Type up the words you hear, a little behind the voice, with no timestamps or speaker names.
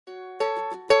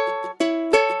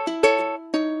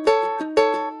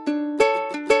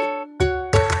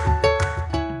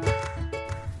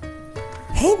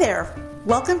Hey there!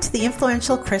 Welcome to the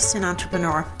Influential Christian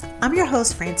Entrepreneur. I'm your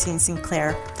host, Francine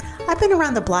Sinclair. I've been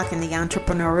around the block in the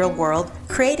entrepreneurial world,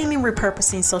 creating and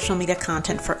repurposing social media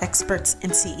content for experts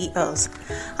and CEOs.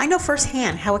 I know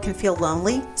firsthand how it can feel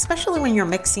lonely, especially when you're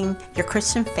mixing your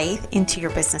Christian faith into your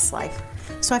business life.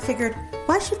 So I figured,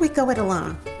 why should we go it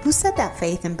alone? Who said that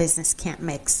faith and business can't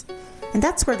mix? And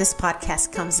that's where this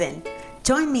podcast comes in.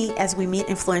 Join me as we meet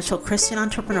influential Christian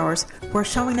entrepreneurs who are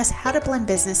showing us how to blend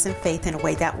business and faith in a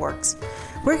way that works.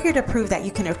 We're here to prove that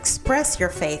you can express your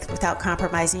faith without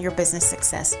compromising your business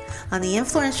success. On the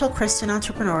Influential Christian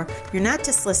Entrepreneur, you're not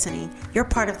just listening, you're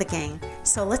part of the gang.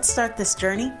 So let's start this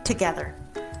journey together.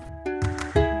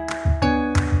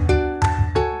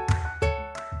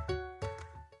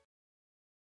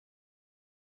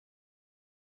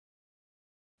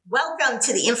 Welcome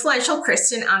to the Influential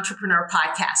Christian Entrepreneur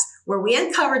Podcast, where we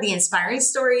uncover the inspiring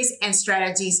stories and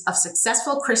strategies of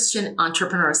successful Christian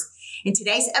entrepreneurs. In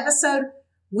today's episode,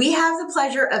 we have the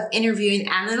pleasure of interviewing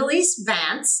Anneliese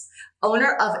Vance,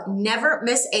 owner of Never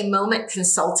Miss a Moment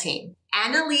Consulting.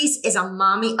 Anneliese is a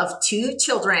mommy of 2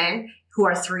 children who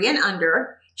are 3 and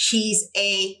under. She's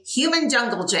a human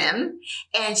jungle gym,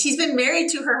 and she's been married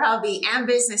to her hubby and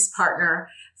business partner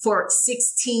for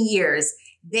 16 years.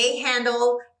 They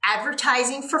handle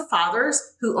advertising for fathers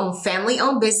who own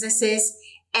family-owned businesses,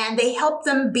 and they help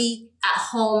them be at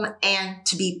home and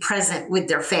to be present with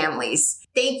their families.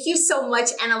 Thank you so much,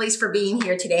 Anneliese, for being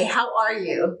here today. How are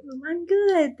you? I'm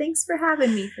good. Thanks for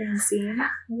having me, Francine. I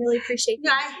really appreciate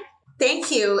it.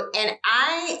 Thank you. And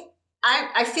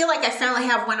I feel like I finally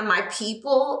have one of my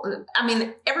people. I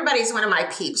mean, everybody's one of my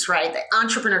peeps, right? The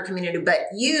entrepreneur community, but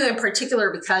you in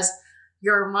particular, because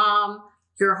you're a mom,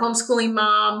 you're a homeschooling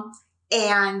mom.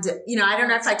 And, I don't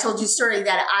know if I told you a story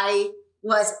that I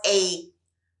was a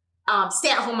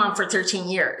stay-at-home mom for 13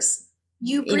 years.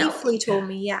 You briefly told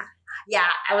me, yeah. Yeah,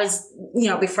 I was,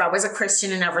 before I was a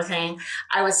Christian and everything,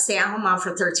 I was stay-at-home mom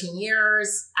for 13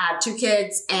 years. I had 2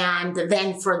 kids. And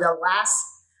then for the last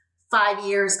 5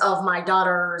 years of my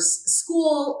daughter's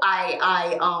school,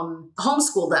 I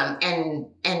homeschooled them.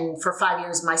 And for 5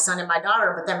 years, my son and my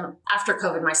daughter. But then after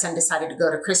COVID, my son decided to go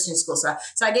to Christian school. So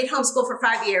I did homeschool for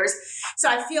 5 years. So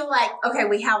I feel like, okay,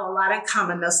 we have a lot in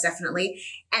common, most definitely.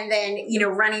 And then,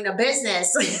 running a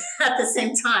business at the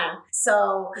same time.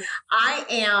 So I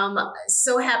am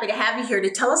so happy to have you here to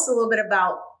tell us a little bit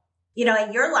about,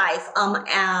 in your life,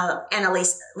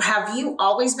 Anneliese, have you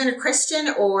always been a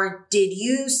Christian, or did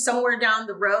you somewhere down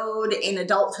the road in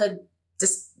adulthood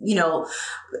just,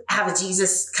 have a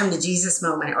come to Jesus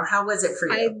moment, or how was it for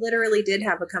you? I literally did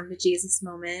have a come to Jesus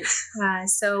moment.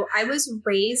 So I was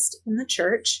raised in the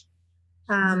church.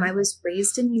 I was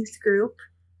raised in youth group,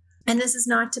 and this is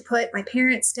not to put my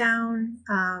parents down.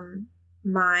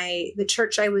 The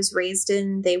church I was raised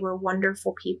in, they were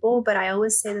wonderful people, but I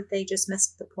always say that they just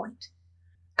missed the point.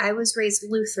 I was raised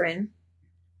Lutheran,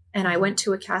 and I went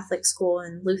to a Catholic school,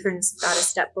 and Lutheran's about a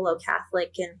step below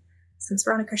Catholic. And since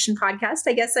we're on a Christian podcast,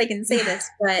 I guess I can say this,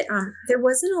 but there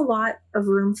wasn't a lot of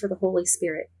room for the Holy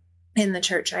Spirit in the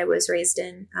church I was raised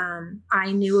in.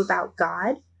 I knew about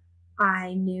God.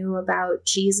 I knew about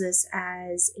Jesus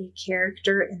as a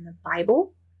character in the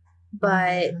Bible,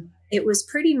 but it was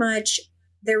pretty much,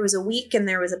 there was a week and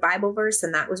there was a Bible verse,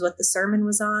 and that was what the sermon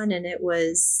was on. And it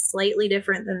was slightly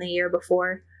different than the year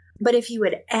before. But if you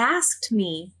had asked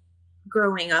me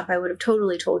growing up, I would have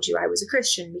totally told you I was a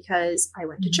Christian, because I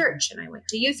went to church and I went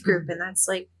to youth group, and that's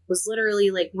was literally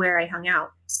where I hung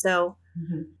out. So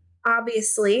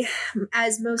obviously,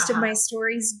 as most of my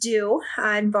stories do,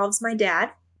 involves my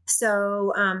dad.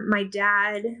 So my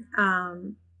dad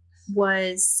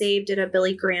was saved at a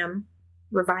Billy Graham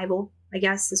revival, I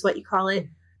guess is what you call it.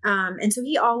 And so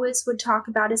he always would talk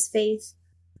about his faith.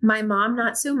 My mom,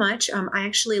 not so much. I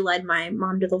actually led my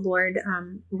mom to the Lord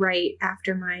right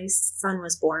after my son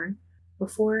was born,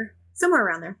 somewhere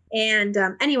around there. And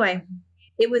anyway,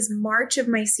 it was March of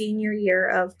my senior year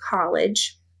of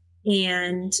college,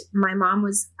 and my mom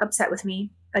was upset with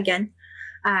me again,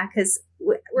 because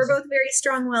we're both very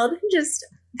strong-willed, just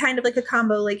kind of like a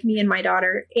combo, like me and my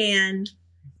daughter. And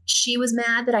she was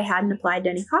mad that I hadn't applied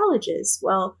to any colleges.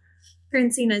 Well,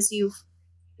 Francine, as you've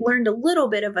learned a little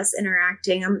bit of us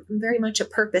interacting, I'm very much a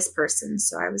purpose person.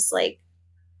 So I was like,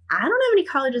 I don't have any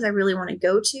colleges I really want to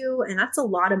go to, and that's a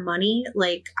lot of money.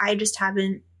 I just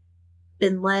haven't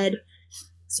been led.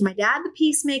 So my dad, the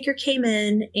peacemaker, came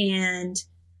in and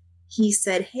he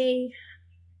said, hey,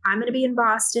 I'm going to be in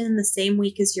Boston the same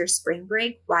week as your spring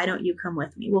break. Why don't you come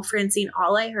with me? Well, Francine,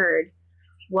 all I heard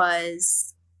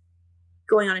was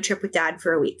going on a trip with Dad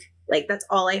for a week. That's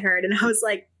all I heard. And I was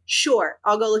like, sure,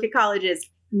 I'll go look at colleges.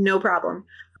 No problem.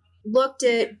 looked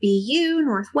at BU,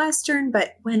 Northwestern,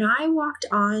 but when I walked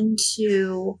on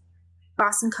to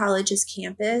Boston College's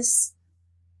campus,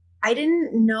 I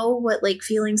didn't know what like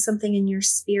feeling something in your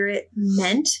spirit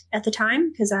meant at the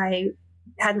time because I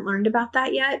hadn't learned about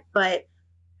that yet, but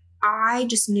I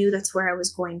just knew that's where I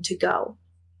was going to go.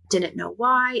 Didn't know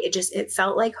why. It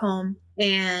felt like home.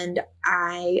 And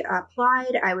I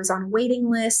applied. I was on a waiting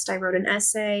list. I wrote an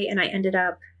essay and I ended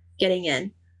up getting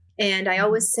in. And I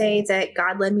always say that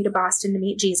God led me to Boston to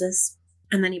meet Jesus.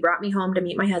 And then he brought me home to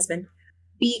meet my husband.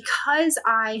 Because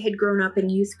I had grown up in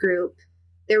youth group,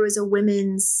 there was a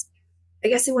women's, I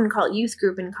guess they wouldn't call it youth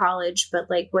group in college, but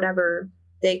like whatever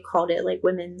they called it, like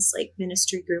women's like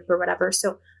ministry group or whatever.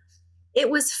 So it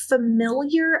was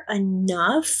familiar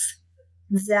enough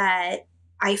that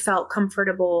I felt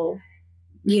comfortable,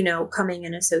 coming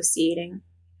and associating.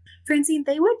 Francine,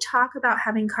 they would talk about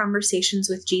having conversations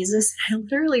with Jesus. I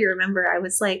literally remember I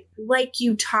was like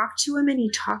you talk to him and he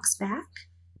talks back.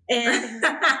 And,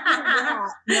 yeah.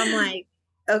 And I'm like,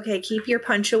 okay, keep your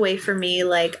punch away from me.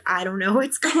 Like, I don't know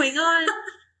what's going on.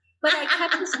 But I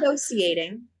kept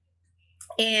associating.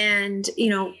 And,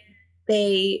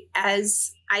 they,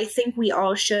 as I think we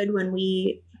all should when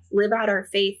we live out our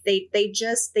faith, they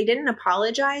didn't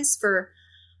apologize for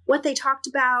what they talked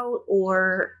about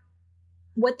or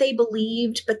what they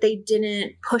believed, but they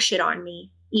didn't push it on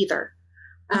me either.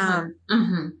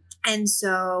 And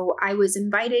so I was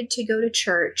invited to go to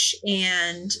church,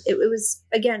 and it was,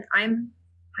 again,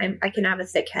 I can have a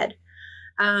thick head.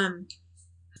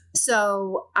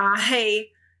 So I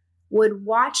would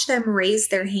watch them raise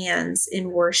their hands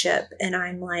in worship. And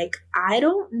I'm like, I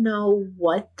don't know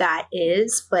what that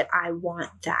is, but I want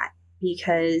that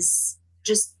because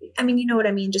you know what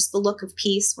I mean? Just the look of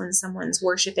peace when someone's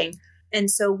worshiping. And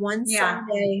so one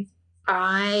Sunday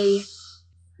I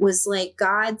was like,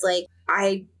 God, like,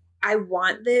 I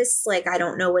want this. Like, I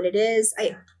don't know what it is.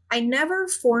 I never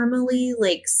formally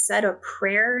like said a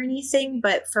prayer or anything,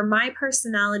 but for my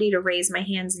personality to raise my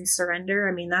hands and surrender,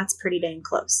 I mean, that's pretty dang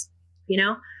close,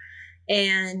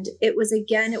 and it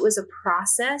was a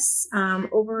process,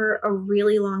 over a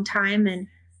really long time. And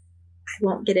I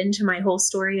won't get into my whole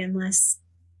story unless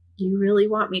you really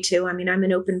want me to. I mean, I'm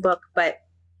an open book, but,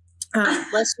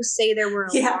 let's just say there were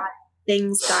a lot of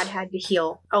things God had to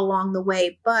heal along the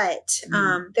way, but,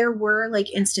 there were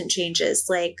like instant changes.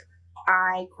 Like,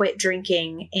 I quit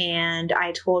drinking and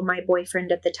I told my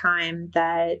boyfriend at the time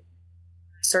that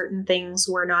certain things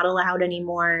were not allowed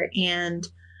anymore. And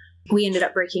we ended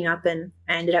up breaking up and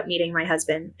I ended up meeting my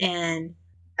husband. And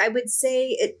I would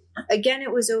say it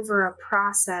was over a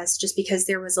process just because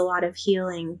there was a lot of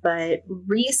healing. But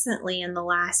recently in the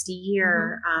last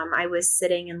year, I was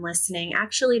sitting and listening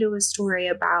actually to a story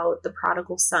about the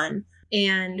prodigal son.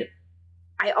 And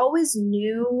I always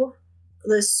knew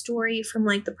the story from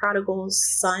like the prodigal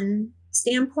son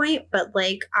standpoint, but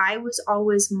like I was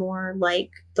always more like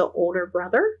the older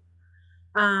brother,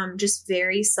 just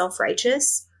very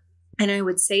self-righteous. And I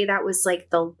would say that was like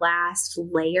the last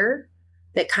layer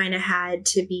that kind of had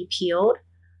to be peeled.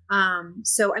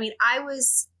 So, I mean, I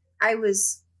was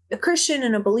a Christian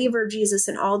and a believer of Jesus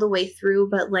and all the way through,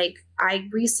 but like I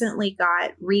recently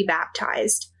got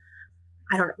rebaptized.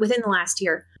 I don't know, within the last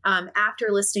year, after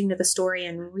listening to the story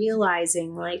and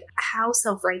realizing like how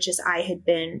self-righteous I had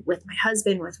been with my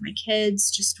husband, with my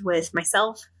kids, just with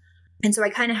myself. And so I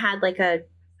kind of had like a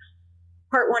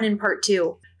part 1 and part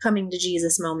 2 coming to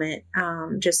Jesus moment,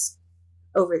 just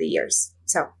over the years.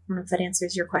 So I don't know if that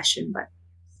answers your question, but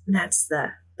that's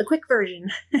the quick version.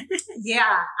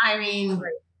 Yeah. I mean,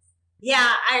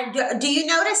 yeah. Do you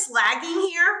notice lagging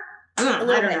here? I don't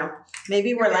know.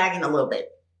 Maybe we're lagging a little bit.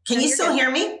 Can you still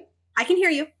hear me? I can hear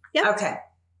you. Yeah. Okay.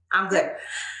 I'm good.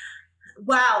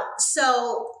 Wow.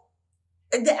 So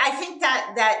I think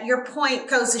that your point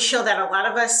goes to show that a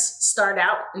lot of us start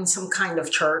out in some kind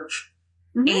of church.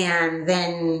 And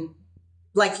then,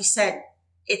 like you said,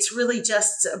 it's really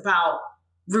just about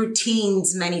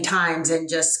routines many times and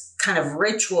just kind of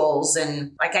rituals.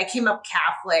 And like I came up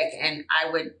Catholic and I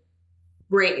would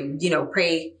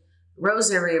pray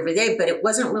rosary every day, but it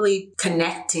wasn't really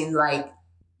connecting. Like,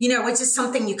 it's just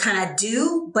something you kind of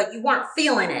do, but you weren't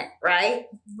feeling it, right?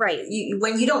 Right.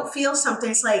 When you don't feel something,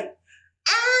 it's like,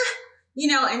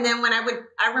 and then when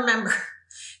I remember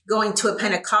going to a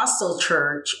Pentecostal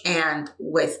church and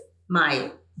with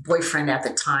my boyfriend at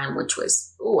the time, which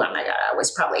was, oh my God, I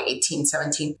was probably 18,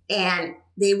 17. And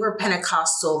they were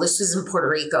Pentecostal. This was in Puerto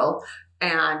Rico.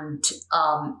 And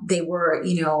they were,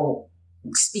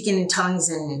 speaking in tongues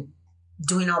and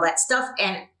doing all that stuff.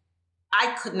 And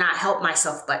I could not help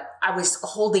myself, but I was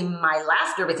holding my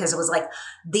laughter because it was like,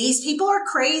 these people are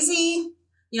crazy.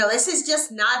 this is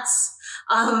just nuts.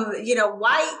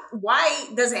 Why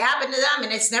does it happen to them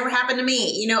and it's never happened to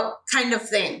me, kind of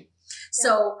thing. Yeah.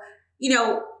 So,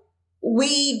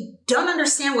 we don't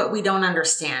understand what we don't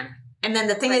understand. And then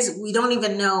the thing is, we don't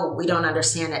even know we don't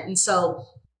understand it. And so,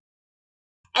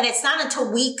 and it's not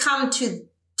until we come to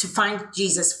find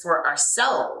Jesus for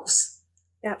ourselves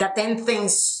that then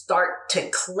things start to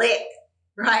click,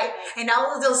 right? And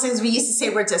all of those things we used to say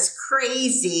were just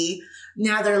crazy.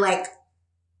 Now they're like,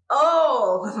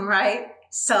 oh, right?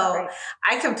 So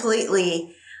I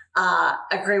completely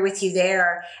agree with you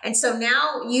there. And so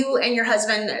now you and your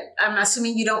husband, I'm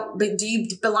assuming do you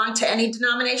belong to any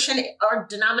denomination? Are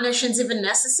denominations even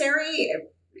necessary?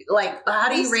 Like, how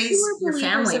do you raise your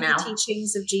family now? The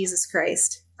teachings of Jesus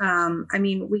Christ.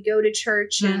 We go to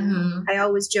church, and I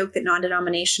always joke that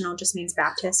non-denominational just means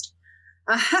Baptist.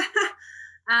 But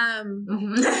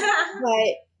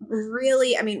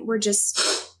really,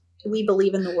 we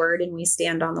believe in the word and we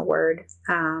stand on the word.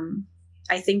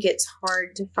 I think it's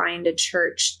hard to find a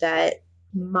church that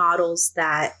models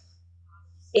that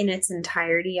in its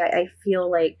entirety. I feel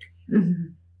like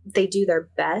they do their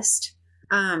best.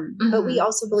 But we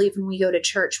also believe when we go to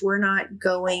church, we're not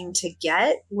going to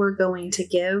we're going to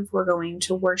give, we're going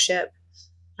to worship,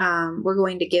 we're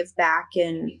going to give back.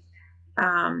 And,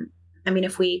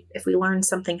 if we learn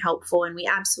something helpful, and we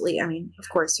absolutely, of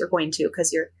course you're going to,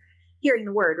 because you're hearing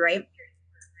the word, right?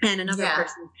 And another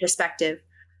person's perspective.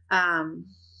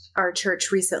 Our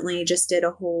church recently just did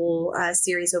a whole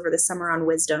series over the summer on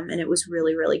wisdom, and it was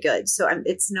really, really good. So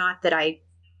it's not that I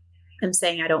am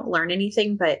saying I don't learn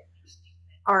anything, but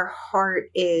our heart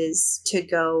is to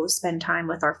go spend time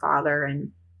with our Father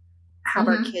and have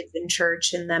our kids in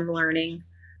church and them learning.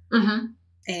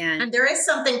 And there is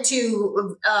something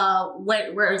to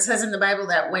where it says in the Bible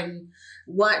that when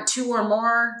two or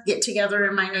more get together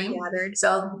in my name. Gathered.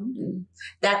 So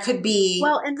that could be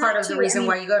part of the reason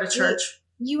why you go to church.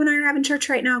 You and I are having church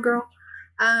right now, girl.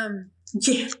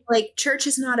 Like, church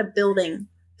is not a building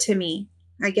to me,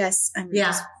 I guess.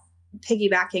 Just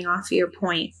piggybacking off of your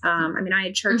point. I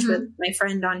had church with my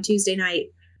friend on Tuesday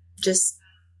night, just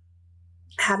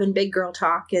having big girl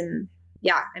talk. And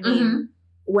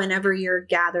whenever you're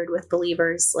gathered with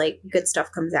believers, like, good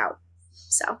stuff comes out.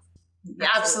 So.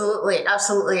 Absolutely.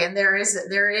 And I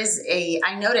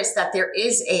noticed that there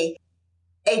is a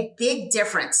big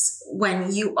difference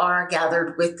when you are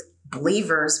gathered with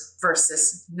believers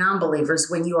versus non-believers,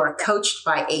 when you are coached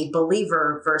by a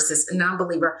believer versus a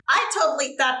non-believer. I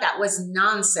totally thought that was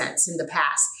nonsense in the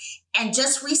past. And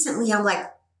just recently I'm like,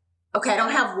 okay, I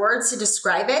don't have words to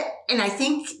describe it. And I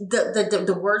think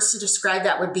the words to describe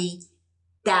that would be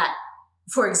that,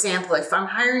 for example, if I'm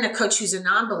hiring a coach who's a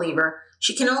non-believer,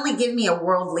 she can only give me a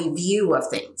worldly view of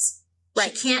things.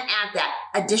 Right. She can't add that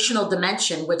additional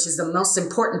dimension, which is the most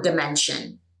important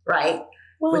dimension, right?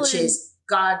 Which is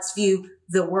God's view,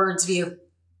 the word's view.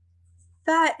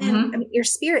 That, and your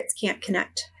spirits can't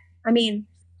connect.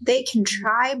 They can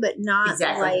try, but not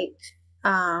like,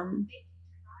 I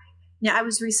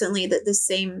was recently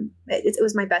it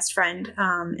was my best friend,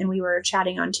 and we were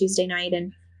chatting on Tuesday night,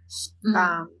 and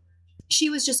she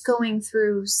was just going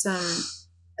through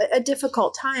a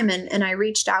difficult time, and I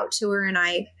reached out to her, and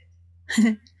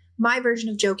my version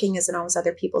of joking isn't always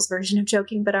other people's version of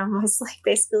joking, but I'm almost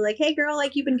basically like, hey girl,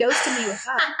 like, you've been ghosting me with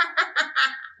that.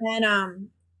 And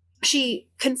she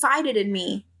confided in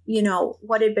me,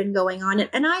 what had been going on.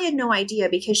 And I had no idea,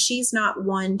 because she's not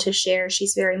one to share.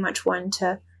 She's very much one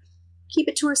to keep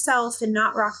it to herself and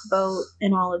not rock the boat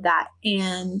and all of that.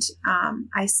 And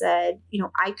I said,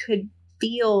 I could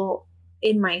feel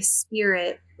in my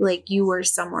spirit like you were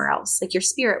somewhere else, like your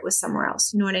spirit was somewhere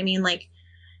else. You know what I mean? Like,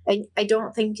 I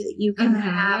don't think that you can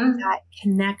have that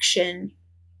connection.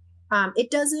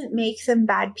 It doesn't make them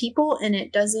bad people, and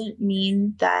it doesn't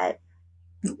mean that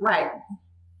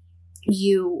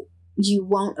you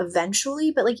won't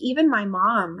eventually. But like, even my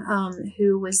mom,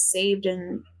 who was saved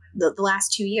in the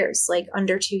last 2 years, like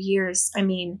under 2 years,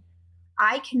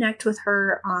 I connect with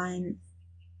her on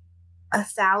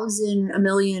 1,000,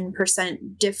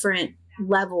 1,000,000% different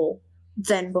level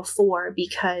than before,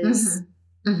 because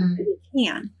it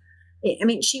can.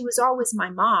 She was always my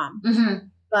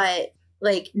mom, but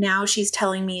like, now she's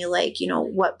telling me, like,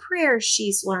 what prayers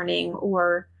she's learning,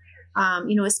 or,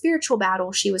 a spiritual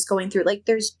battle she was going through. Like,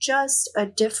 there's just a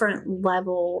different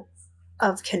level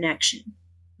of connection.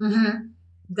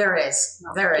 There is.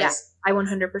 I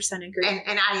 100% agree.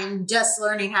 And I am just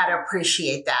learning how to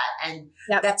appreciate that. And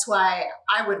that's why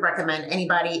I would recommend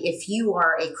anybody, if you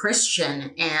are a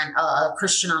Christian and a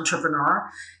Christian entrepreneur,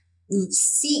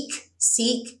 seek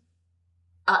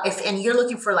and you're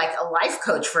looking for like a life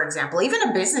coach, for example, even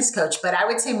a business coach, but I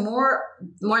would say more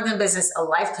than business, a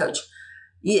life coach.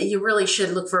 You really should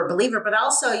look for a believer, but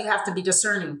also you have to be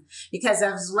discerning, because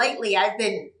as lately I've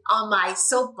been on my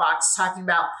soapbox talking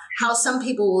about how some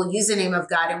people will use the name of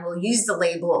God and will use the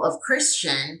label of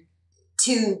Christian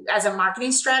as a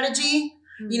marketing strategy,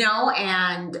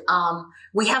 and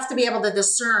we have to be able to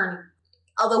discern,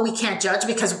 although we can't judge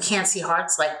because we can't see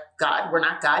hearts like God, we're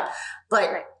not God,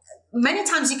 but many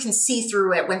times you can see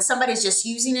through it when somebody's just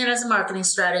using it as a marketing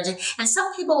strategy. And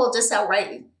some people will just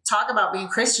outright talk about being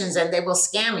Christians and they will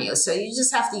scam you. So you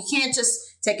can't just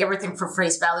take everything for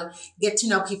face value. Get to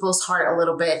know people's heart a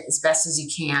little bit as best as you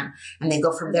can, and then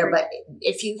go from there. But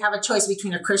if you have a choice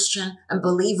between a Christian, a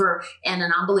believer, and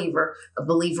an unbeliever, a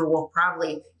believer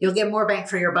you'll get more bang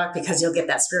for your buck, because you'll get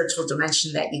that spiritual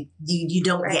dimension that you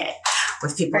don't get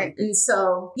with people. Right. And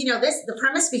so, the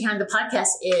premise behind the podcast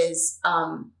is,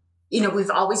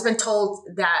 we've always been told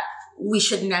that we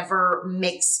should never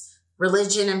mix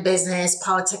religion and business,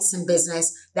 politics and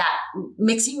business, that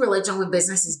mixing religion with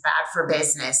business is bad for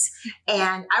business.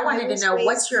 And I wanted to know,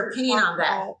 what's your opinion on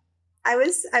that? I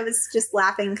was just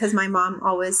laughing because my mom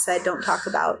always said, don't talk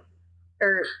about,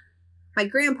 or my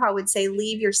grandpa would say,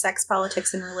 leave your sex,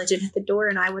 politics, and religion at the door.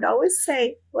 And I would always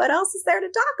say, what else is there to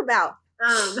talk about?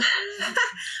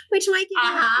 Which might give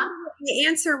the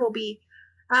answer will be,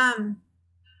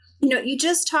 you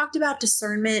just talked about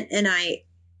discernment, and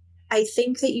I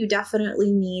think that you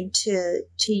definitely need to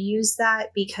use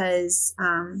that, because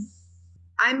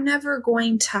I'm never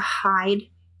going to hide.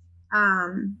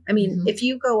 If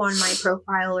you go on my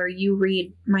profile or you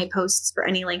read my posts for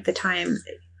any length of time,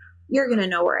 you're going to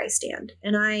know where I stand.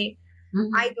 And I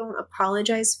don't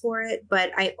apologize for it,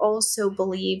 but I also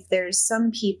believe there's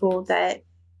some people that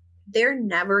they're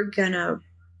never going to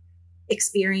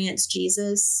experience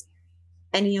Jesus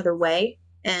any other way.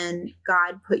 And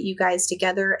God put you guys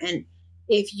together. And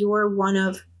if you're one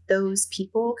of those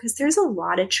people, because there's a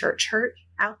lot of church hurt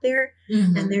out there,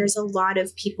 and there's a lot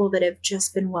of people that have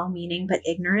just been well-meaning but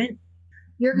ignorant,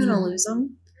 you're going to lose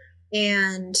them.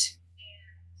 And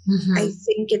I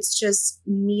think it's just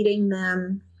meeting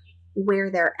them where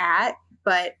they're at.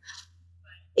 But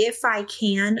if I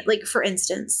can, like, for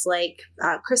instance,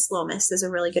 Chris Lomas is a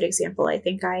really good example. I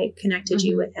think I connected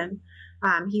you with him.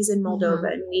 He's in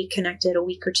Moldova, and we connected a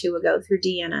week or two ago through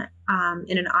Deanna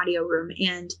in an audio room.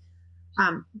 And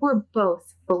we're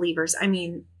both believers.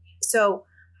 So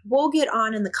we'll get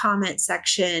on in the comment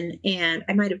section, and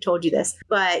I might have told you this,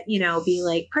 but, be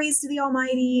like, praise to the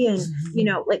Almighty, and,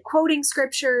 like quoting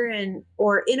scripture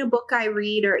or in a book I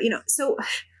read, or, so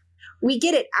we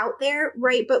get it out there,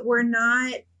 right? But we're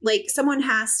not like, someone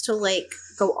has to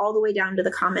go all the way down to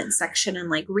the comment section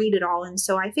and read it all. And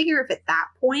so I figure if at that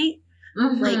point,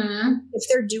 if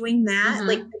they're doing that,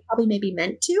 they probably maybe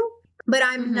meant to, but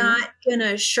I'm not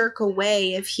gonna shirk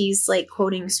away if he's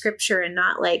quoting scripture and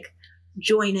not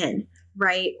join in,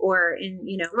 right? Or in,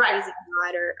 praising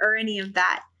God or any of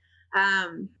that.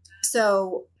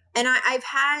 So, and I've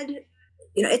had,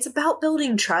 it's about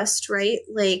building trust, right?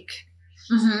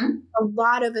 A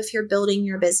lot of, if you're building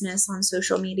your business on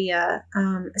social media,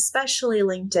 especially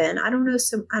LinkedIn, I don't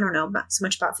know not so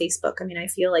much about Facebook. I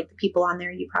feel like the people on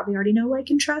there you probably already know, like,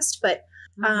 and trust, but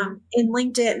in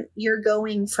LinkedIn, you're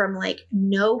going from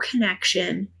no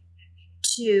connection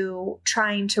to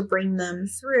trying to bring them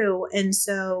through. And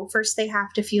so first they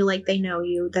have to feel like they know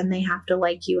you, then they have to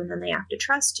like you, and then they have to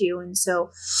trust you. And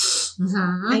so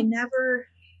I never,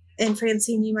 and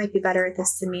Francine, you might be better at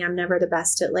this than me. I'm never the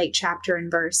best at chapter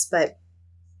and verse, but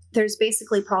there's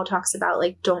basically, Paul talks about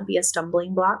don't be a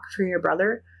stumbling block for your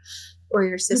brother or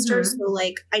your sister. So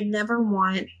I never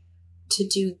want to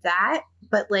do that.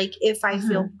 But if I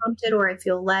feel prompted or I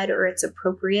feel led or it's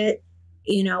appropriate,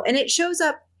 and it shows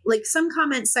up, some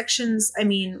comment sections,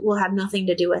 will have nothing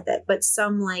to do with it, but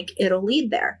some it'll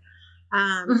lead there.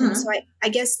 And so I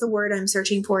guess the word I'm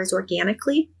searching for is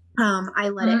organically. I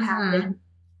let it happen.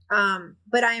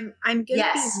 But I'm going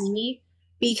to be me,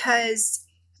 because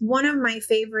one of my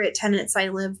favorite tenets I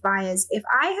live by is, if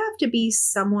I have to be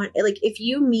someone, if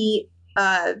you meet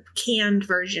a canned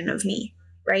version of me,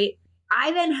 right?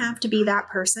 I then have to be that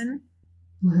person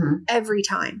every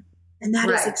time. And that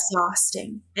is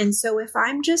exhausting. And so if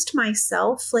I'm just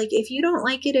myself, if you don't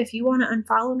like it, if you want to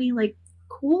unfollow me,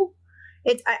 cool.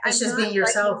 It's just being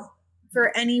yourself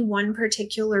for any one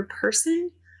particular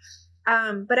person.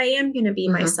 But I am going to be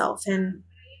myself. And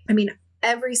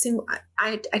every single,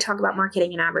 I talk about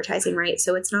marketing and advertising, right?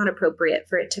 So it's not appropriate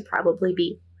for it to probably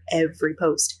be every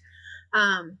post.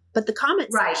 But the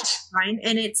comments Right. section is fine.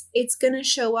 And it's going to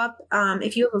show up.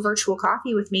 If you have a virtual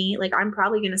coffee with me, like I'm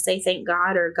probably going to say, thank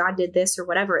God, or God did this or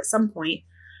whatever at some point.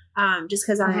 Just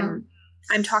cause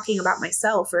I'm talking about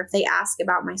myself, or if they ask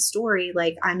about my story,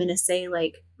 like I'm going to say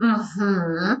like,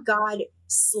 God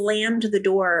slammed the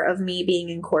door of me being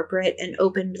in corporate and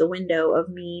opened the window of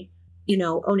me,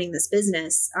 owning this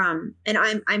business. And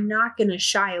I'm not going to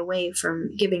shy away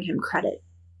from giving him credit.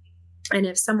 And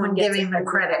if someone gets giving him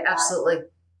credit, absolutely.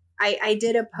 I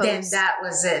did a post. Then that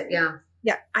was it. Yeah.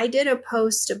 Yeah. I did a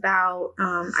post about,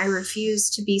 I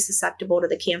refuse to be susceptible to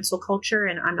the cancel culture.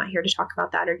 And I'm not here to talk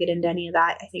about that or get into any of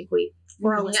that. I think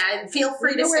we're all and feel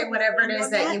free to say whatever it is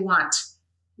that you want.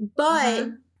 But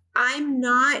I'm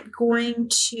not going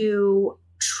to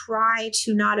try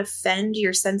to not offend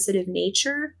your sensitive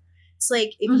nature. It's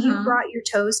like if you brought your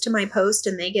toes to my post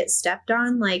and they get stepped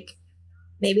on, like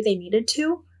maybe they needed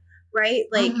to, right?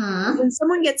 Like when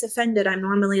someone gets offended, I'm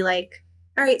normally like,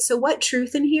 all right, so what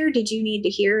truth in here did you need to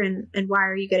hear, and why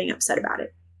are you getting upset about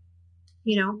it?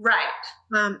 Right.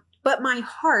 But my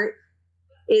heart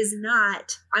is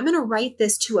not, I'm going to write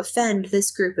this to offend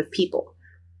this group of people.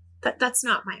 That's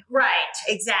not my heart. Right,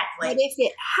 exactly. But if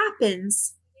it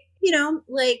happens,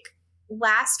 like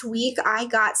last week I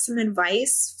got some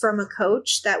advice from a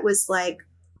coach that was like,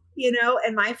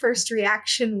 and my first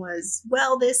reaction was,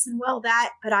 well, this and well,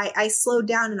 that. But I slowed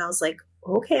down and I was like,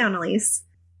 okay, Anneliese,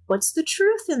 what's the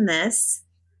truth in this?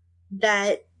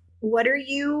 That what are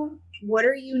you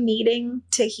needing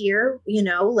to hear?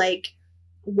 Like,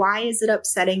 why is it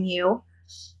upsetting you?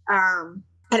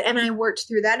 And I worked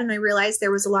through that and I realized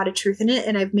there was a lot of truth in it,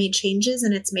 and I've made changes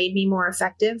and it's made me more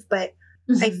effective. But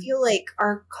I feel like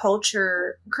our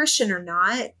culture, Christian or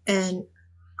not, and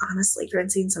honestly,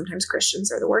 Francine, sometimes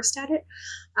Christians are the worst at it,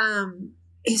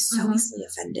 is so easily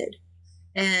offended.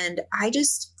 And I don't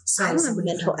have the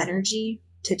mental energy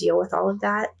to deal with all of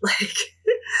that. Like,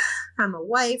 I'm a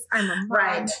wife, I'm a mom,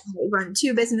 right. I run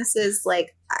 2 businesses.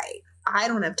 Like, I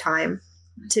don't have time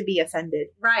to be offended.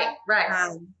 Right.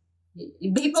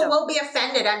 People will be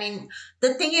offended. I mean,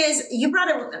 the thing is, you brought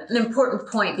up an important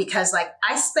point, because like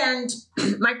I spend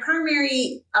my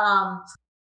primary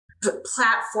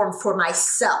platform for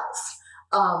myself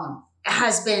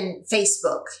has been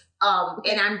Facebook.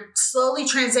 And I'm slowly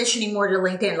transitioning more to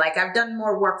LinkedIn. Like I've done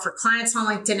more work for clients on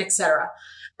LinkedIn, etc.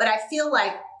 But I feel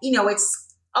like,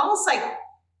 it's almost like,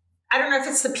 I don't know if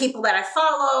it's the people that I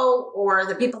follow or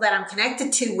the people that I'm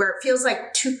connected to, where it feels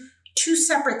like two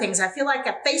separate things. I feel like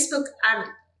at Facebook, I'm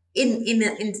in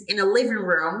a living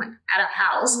room at a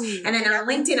house. And then on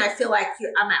LinkedIn, I feel like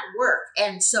I'm at work.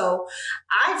 And so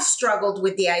I've struggled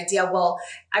with the idea, well,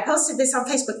 I posted this on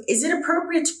Facebook. Is it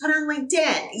appropriate to put on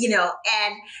LinkedIn?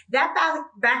 And that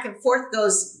back and forth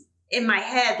goes in my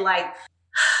head, like,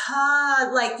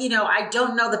 I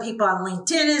don't know the people on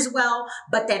LinkedIn as well.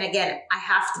 But then again, I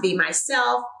have to be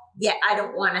myself. Yet I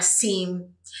don't want to seem.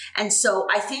 And so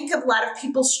I think a lot of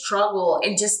people struggle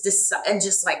and just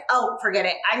like, oh, forget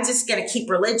it. I'm just going to keep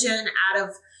religion out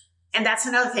of, and that's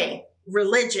another thing,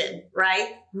 religion,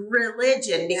 right?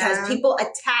 Religion, because people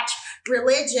attach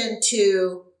religion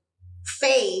to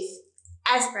faith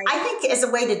as, I think, as a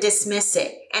way to dismiss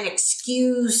it and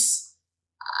excuse.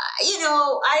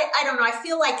 I don't know. I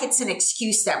feel like it's an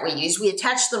excuse that we use. We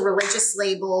attach the religious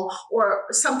label, or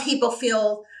some people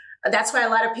feel. That's why a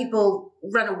lot of people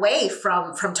run away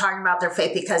from talking about their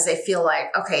faith, because they feel like,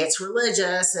 okay, it's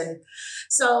religious. And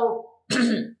so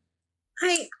I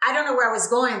don't know where I was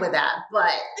going with that,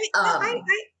 but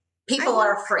people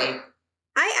are afraid.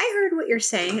 I heard what you're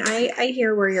saying. I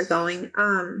hear where you're going.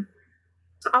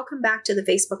 I'll come back to the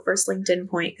Facebook versus LinkedIn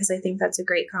point, because I think that's a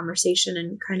great conversation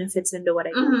and kind of fits into what I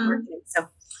do in marketing. So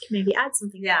maybe add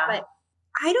something. Yeah. But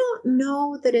I don't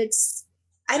know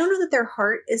that their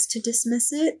heart is to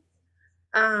dismiss it.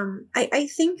 I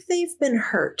think they've been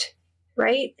hurt,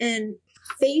 right? And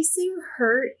facing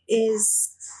hurt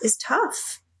is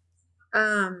tough.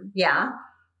 Yeah.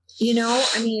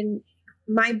 I mean,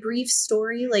 my brief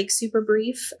story, like super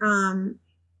brief,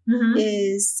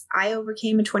 is I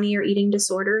overcame a 20-year eating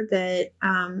disorder that,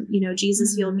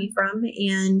 Jesus healed me from.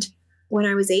 And when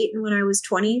I was 8 and when I was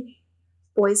 20,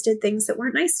 boys did things that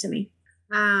weren't nice to me.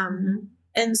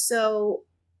 And so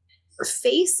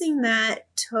facing that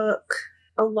took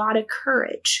a lot of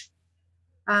courage.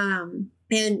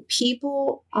 And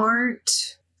people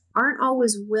aren't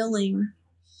always willing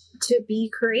to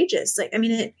be courageous. Like, I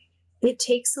mean, it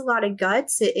takes a lot of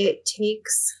guts. It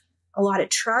takes a lot of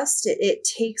trust. It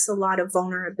takes a lot of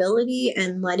vulnerability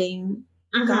and letting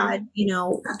God,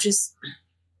 just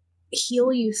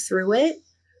heal you through it.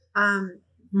 And,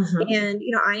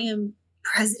 I am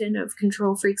president of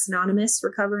Control Freaks Anonymous,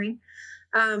 recovering.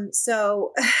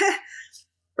 So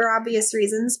for obvious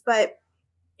reasons, but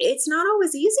it's not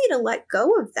always easy to let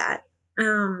go of that.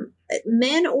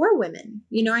 Men or women,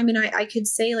 you know, I mean, I could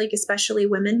say like, especially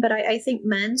women, but I think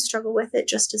men struggle with it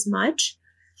just as much.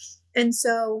 And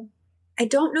so I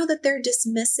don't know that they're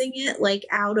dismissing it like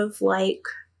out of like,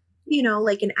 you know,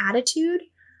 like an attitude.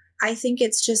 I think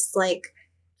it's just like,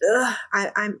 ugh,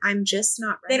 I'm just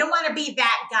not ready. They don't want to be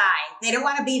that guy. They don't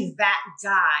want to be that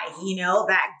guy, you know,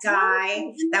 that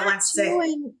guy that wants to.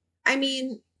 And, I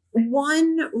mean,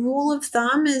 one rule of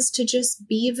thumb is to just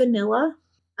be vanilla.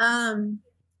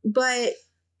 But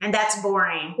and that's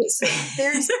boring.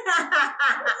 There's it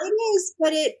is,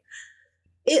 but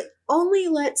it only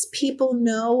lets people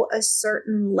know a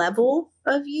certain level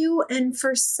of you. And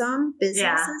for some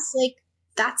businesses, like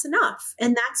that's enough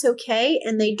and that's okay.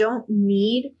 And they don't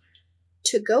need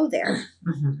to go there.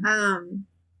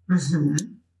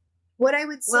 What I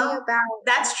would say about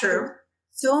that's true.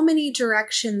 So many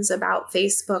directions about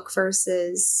Facebook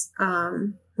versus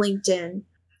LinkedIn.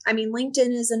 I mean,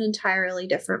 LinkedIn is an entirely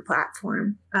different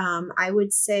platform. I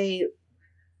would say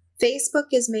Facebook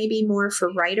is maybe more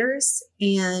for writers.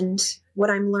 And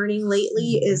what I'm learning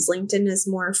lately is LinkedIn is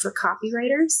more for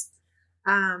copywriters.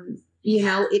 You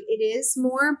know, it is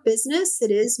more business. It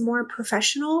is more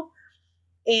professional.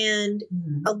 And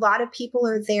a lot of people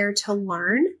are there to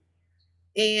learn.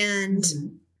 And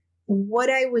what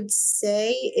I would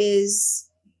say is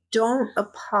don't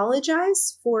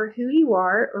apologize for who you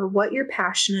are or what you're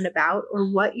passionate about or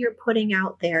what you're putting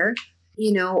out there.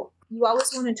 You know, you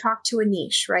always want to talk to a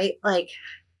niche, right? Like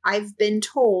I've been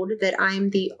told that I'm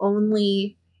the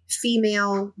only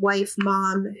female wife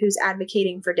mom who's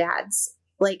advocating for dads,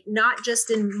 like not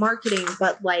just in marketing,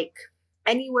 but like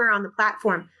anywhere on the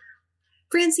platform.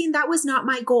 Francine, that was not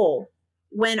my goal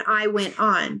when I went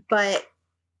on, but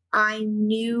I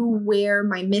knew where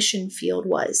my mission field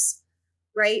was,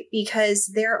 right? Because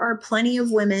there are plenty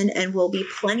of women and will be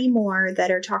plenty more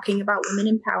that are talking about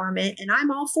women empowerment, and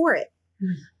I'm all for it.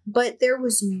 But there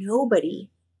was nobody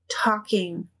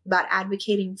talking about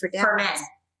advocating for dads. For men.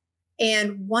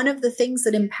 And one of the things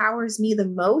that empowers me the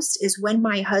most is when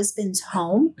my husband's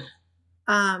home,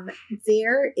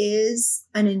 there is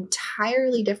an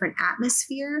entirely different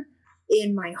atmosphere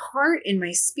in my heart, in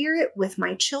my spirit, with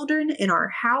my children, in our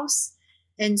house.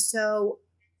 And so,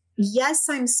 yes,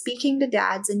 I'm speaking to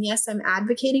dads and yes, I'm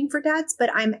advocating for dads, but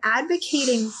I'm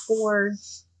advocating for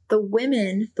the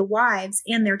women, the wives,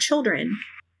 and their children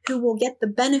who will get the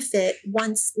benefit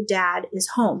once the dad is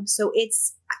home. So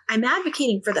I'm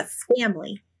advocating for the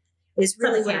family is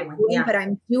really what I'm doing, but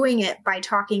I'm doing it by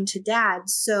talking to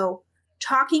dads. So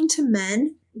talking to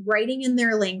men, writing in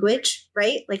their language,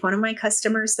 right? Like one of my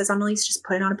customers says, Anneliese, just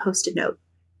put it on a Post-it note.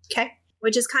 Okay.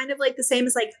 Which is kind of like the same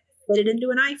as like put it into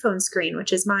an iPhone screen,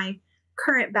 which is my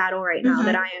current battle right now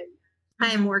that I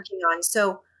am working on.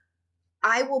 So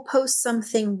I will post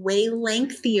something way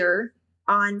lengthier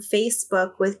on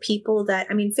Facebook with people that,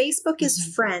 I mean, Facebook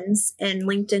is friends and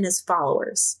LinkedIn is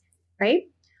followers, right?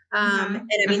 And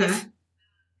I mean, if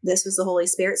this was the Holy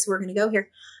Spirit, so we're going to go here.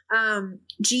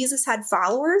 Jesus had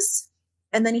followers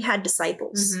and then he had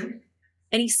disciples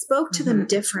and he spoke to them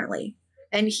differently.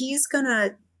 And he's going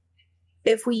to,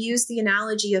 if we use the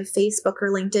analogy of Facebook or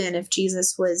LinkedIn, if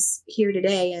Jesus was here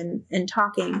today and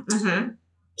talking,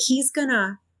 he's going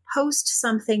to post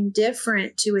something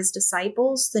different to his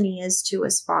disciples than he is to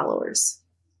his followers,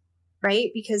 right?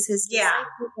 Because his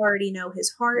disciples already know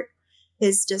his heart.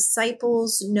 His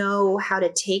disciples know how to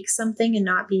take something and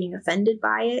not being offended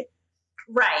by it.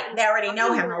 Right. They already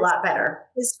know him a lot better.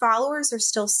 His followers are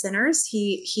still sinners.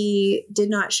 He did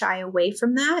not shy away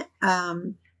from that.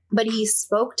 But he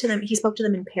spoke to them. He spoke to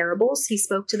them in parables. He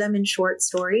spoke to them in short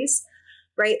stories,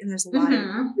 right? And there's a lot of,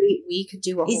 we could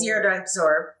do a easier to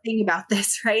absorb thing about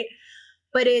this, right?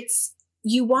 But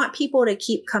you want people to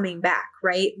keep coming back,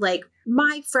 right? Like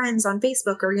my friends on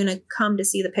Facebook are going to come to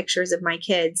see the pictures of my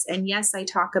kids. And yes, I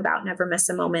talk about never miss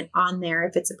a moment on there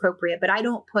if it's appropriate, but I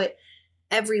don't put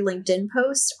every LinkedIn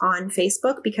post on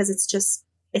Facebook because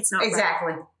it's not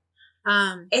exactly.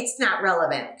 It's not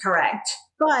relevant. Correct.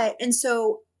 And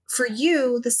so for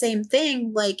you, the same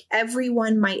thing, like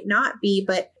everyone might not be,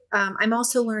 but I'm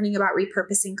also learning about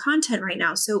repurposing content right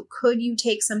now. So could you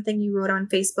take something you wrote on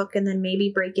Facebook and then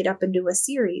maybe break it up into a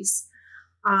series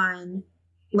on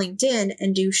LinkedIn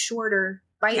and do shorter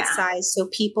bite size so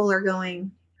people are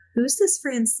going, who's this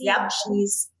Francine? Yep.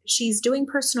 She's doing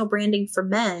personal branding for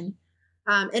men.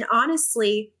 And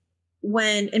honestly,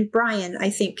 and Brian,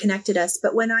 I think, connected us,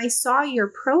 but when I saw your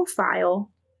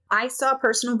profile, I saw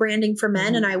personal branding for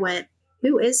men and I went,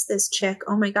 who is this chick?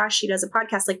 Oh my gosh, she does a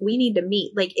podcast. Like, we need to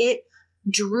meet. Like, it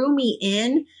drew me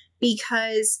in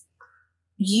because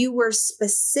you were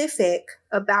specific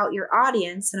about your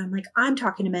audience. And I'm like, I'm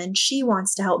talking to men. She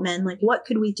wants to help men. Like, what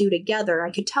could we do together? I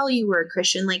could tell you were a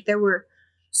Christian. Like, there were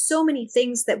so many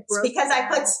things that broke. It's because I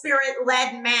put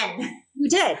spirit-led men. You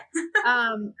did.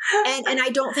 And I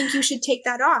don't think you should take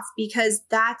that off, because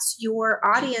that's your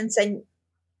audience and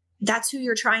that's who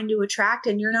you're trying to attract.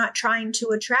 And you're not trying to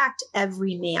attract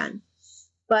every man.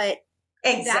 But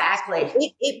exactly.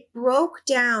 It broke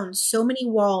down so many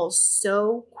walls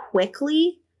so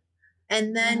quickly.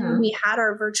 And then when we had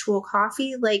our virtual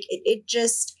coffee, like it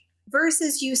just,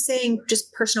 versus you saying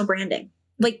just personal branding,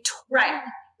 like right,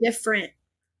 different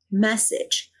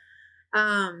message.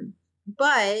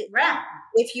 But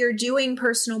if you're doing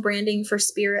personal branding for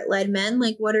spirit-led men,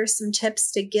 like, what are some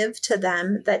tips to give to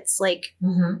them that's like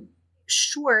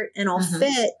short and will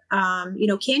fit? Can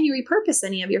you repurpose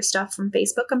any of your stuff from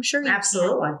Facebook? I'm sure you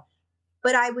absolutely can.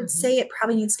 But I would say it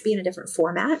probably needs to be in a different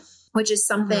format, which is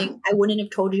something I wouldn't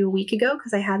have told you a week ago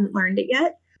because I hadn't learned it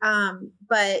yet.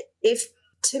 But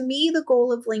to me, the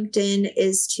goal of LinkedIn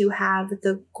is to have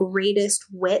the greatest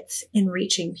width in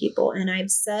reaching people. And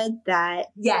I've said that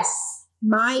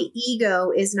my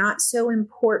ego is not so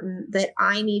important that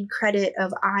I need credit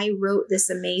of I wrote this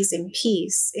amazing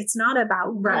piece. It's not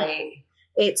about me.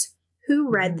 It's who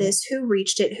read this, who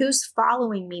reached it, who's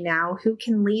following me now, who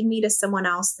can lead me to someone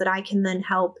else that I can then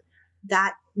help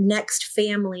that next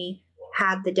family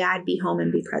have the dad be home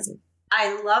and be present.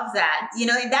 I love that.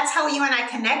 That's how you and I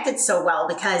connected so well,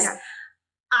 because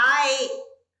I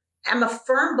am a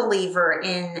firm believer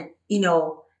in, in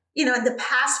the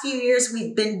past few years,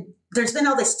 there's been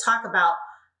all this talk about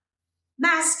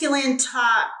masculine,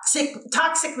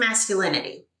 toxic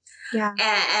masculinity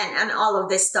and all of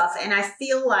this stuff. And I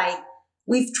feel like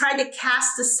we've tried to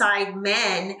cast aside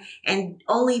men and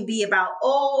only be about,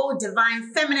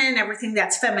 divine feminine, everything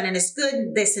that's feminine is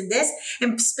good, this and this.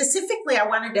 And specifically, I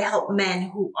wanted to help men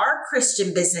who are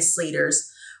Christian business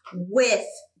leaders with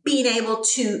being able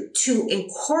to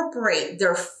incorporate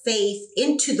their faith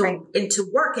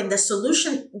into work. And the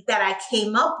solution that I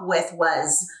came up with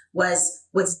was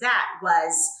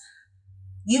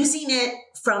using it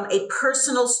from a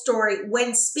personal story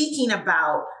when speaking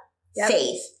about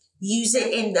faith.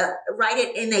 Write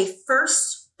it in a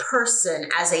first person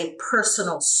as a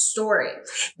personal story.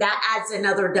 That adds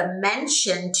another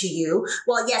dimension to you.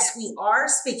 Well, yes, we are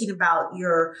speaking about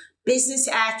your business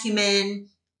acumen,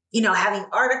 having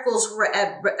articles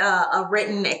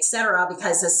written, etc.,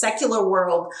 because the secular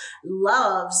world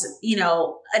loves,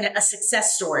 a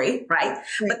success story, right?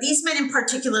 But these men in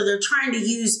particular,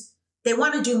 they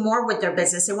want to do more with their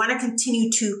business. They want to continue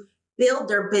to build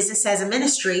their business as a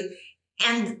ministry.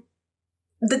 And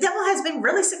the devil has been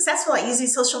really successful at using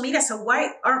social media. So why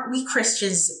aren't we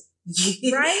Christians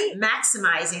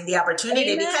maximizing the opportunity?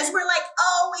 Amen. Because we're like,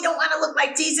 we don't want to look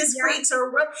like Jesus freaks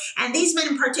and these men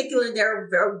in particular, they're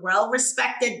very well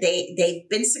respected. They've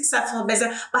been successful in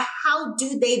business, but how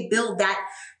do they build that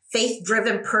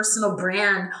faith-driven personal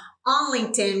brand on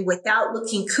LinkedIn without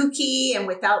looking kooky and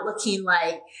without looking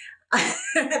like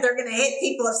they're going to hit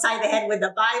people upside the head with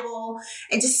the Bible,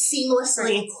 and just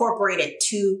seamlessly incorporate it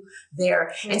to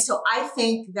there. And so I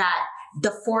think that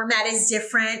the format is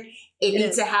different. It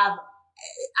needs to have,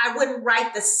 I wouldn't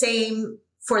write the same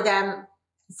for them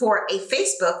for a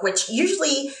Facebook, which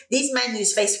usually these men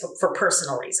use Facebook for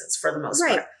personal reasons for the most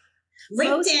part.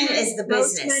 LinkedIn is the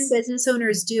business. Most men business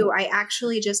owners do. I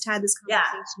actually just had this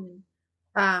conversation.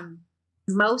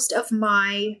 Most of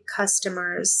my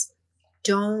customers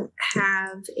don't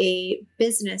have a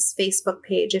business Facebook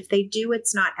page. If they do,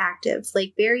 it's not active,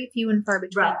 like very few and far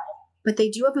between. But they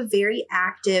do have a very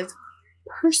active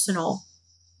personal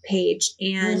page,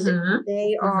 and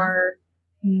they are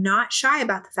not shy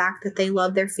about the fact that they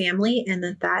love their family and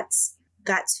that's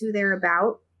who they're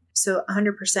about. So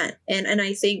 100%. And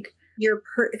I think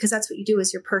because that's what you do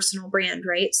is your personal brand,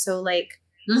 right? So like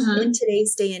in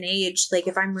today's day and age, like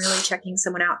if I'm really checking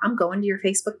someone out, I'm going to your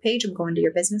Facebook page, I'm going to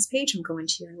your business page, I'm going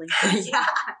to your LinkedIn.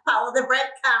 Follow the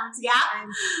breadcrumbs.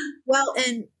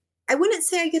 And I wouldn't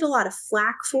say I get a lot of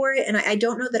flack for it. And I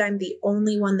don't know that I'm the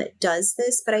only one that does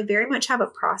this, but I very much have a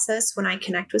process when I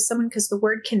connect with someone, because the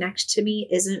word connect to me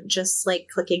isn't just like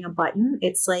clicking a button.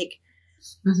 It's like,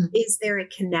 is there a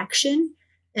connection?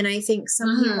 And I think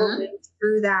some people move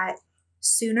through that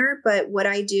sooner. But what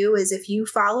I do is if you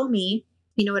follow me,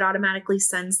 it automatically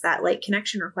sends that like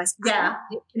connection request.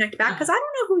 Connect back because I don't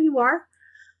know who you are.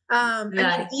 I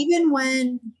mean, even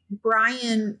when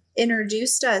Brian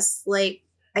introduced us, like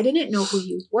I didn't know who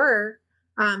you were.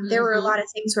 There were a lot of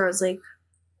things where I was like,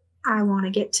 I want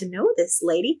to get to know this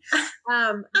lady.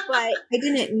 But I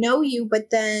didn't know you, but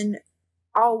then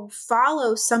I'll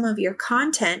follow some of your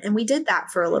content. And we did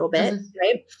that for a little bit,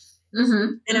 right?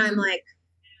 And I'm like,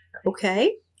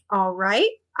 okay, all right.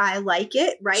 I like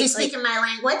it, right? She's speaking my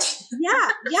language. Yeah,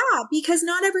 because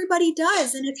not everybody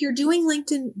does. And if you're doing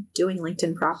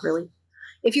LinkedIn properly,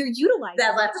 if you're utilizing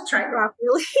that's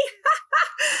properly,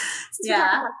 since we're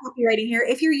talking about copywriting here,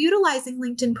 if you're utilizing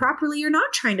LinkedIn properly, you're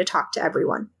not trying to talk to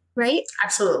everyone, right?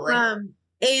 Absolutely.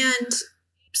 And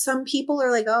some people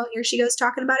are like, oh, here she goes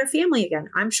talking about her family again.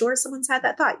 I'm sure someone's had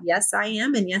that thought. Yes, I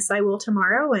am. And yes, I will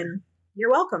tomorrow. And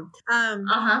you're welcome.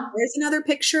 There's another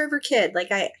picture of her kid. Like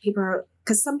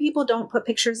because some people don't put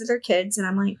pictures of their kids. And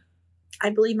I'm like, I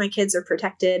believe my kids are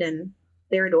protected and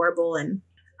they're adorable and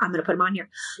I'm going to put them on here.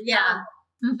 Yeah.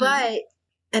 But,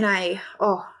 and I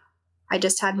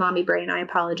just had mommy brain. I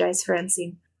apologize,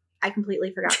 Francine. I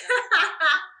completely forgot.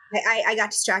 I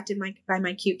got distracted by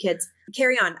my cute kids.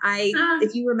 Carry on.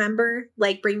 If you remember,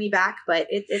 like, bring me back, but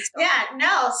it's gone. Yeah,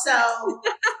 no. So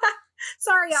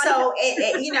sorry. So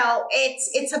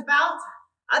it's about,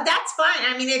 that's fine.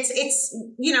 I mean, it's,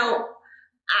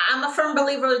 I'm a firm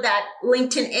believer that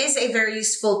LinkedIn is a very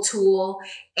useful tool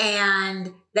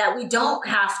and that we don't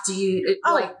have to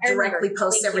directly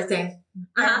post everything.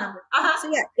 So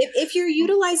yeah, if you're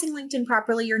utilizing LinkedIn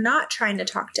properly, you're not trying to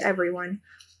talk to everyone.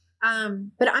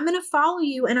 But I'm going to follow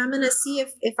you and I'm going to see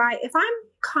if I'm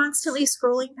constantly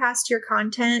scrolling past your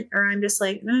content or I'm just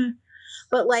like,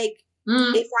 but like,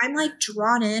 if I'm like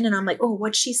drawn in and I'm like, oh,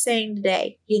 what's she saying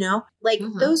today?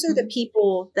 Those are the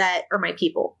people that are my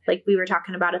people, like we were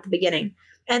talking about at the beginning.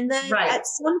 And then at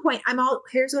some point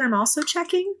here's what I'm also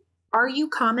checking. Are you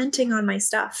commenting on my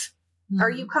stuff? Are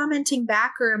you commenting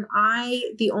back or am I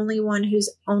the only one who's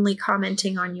only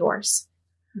commenting on yours?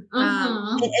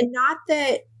 And not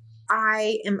that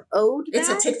I am owed that. It's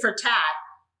a tit for tat.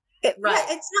 Yeah,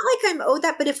 it's not like I'm owed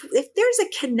that, but if there's a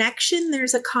connection,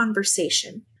 there's a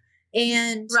conversation.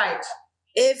 And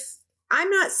if I'm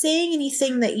not saying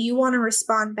anything that you want to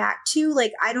respond back to,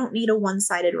 like, I don't need a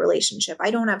one-sided relationship. I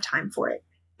don't have time for it.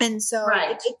 And so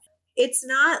it's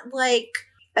not like,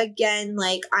 again,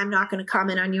 like, I'm not going to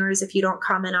comment on yours if you don't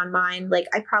comment on mine. Like,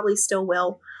 I probably still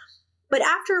will. But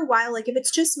after a while, like if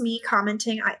it's just me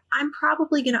commenting, I'm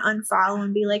probably going to unfollow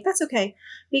and be like, that's okay.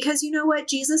 Because you know what?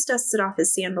 Jesus dusted off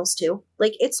his sandals too.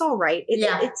 Like, it's all right.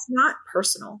 It's not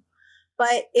personal.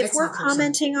 But if we're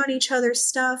commenting on each other's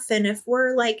stuff and if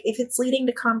we're like, if it's leading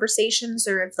to conversations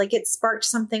or if like it sparked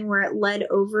something where it led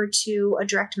over to a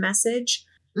direct message,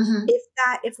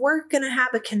 if we're going to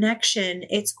have a connection,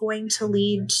 it's going to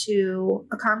lead to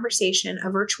a conversation,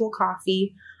 a virtual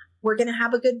coffee. We're going to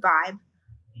have a good vibe.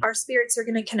 Our spirits are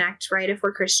going to connect, right? If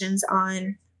we're Christians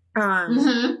on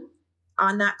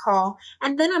that call.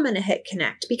 And then I'm going to hit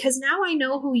connect because now I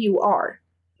know who you are,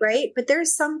 right? But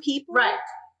there's some people. Right.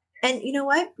 And you know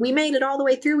what? We made it all the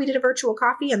way through. We did a virtual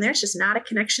coffee and there's just not a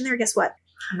connection there. Guess what?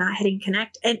 I'm not hitting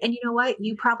connect. And you know what?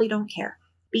 You probably don't care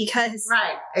because.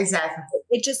 Right. Exactly.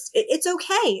 It's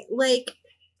okay. Like,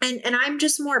 and I'm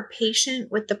just more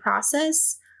patient with the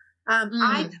process.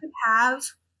 I could have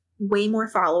way more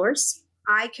followers.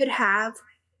 I could have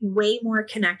way more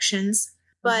connections,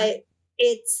 but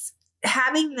it's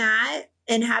having that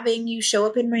and having you show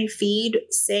up in my feed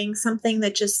saying something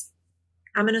that just,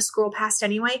 I'm going to scroll past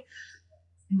anyway.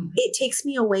 It takes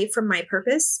me away from my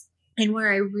purpose and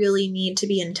where I really need to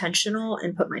be intentional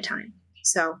and put my time.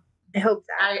 So I hope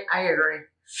that. I agree.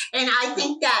 And I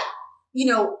think that,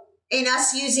 in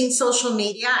us using social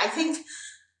media, I think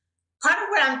part of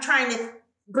what I'm trying to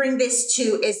bring this to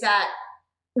is that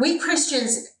we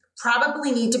Christians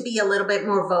probably need to be a little bit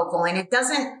more vocal. And it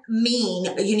doesn't mean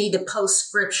you need to post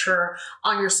scripture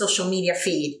on your social media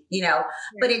feed,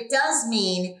 but it does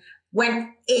mean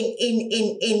when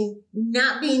in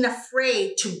not being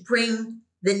afraid to bring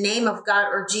the name of God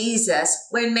or Jesus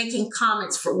when making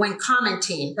comments when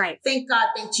commenting, thank God,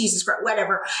 thank Jesus, for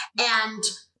whatever. And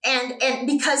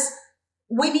because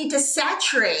we need to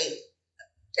saturate,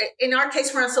 in our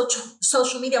case, we're on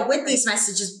social media with these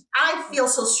messages. I feel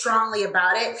so strongly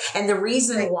about it. And the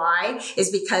reason why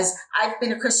is because I've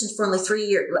been a Christian for only 3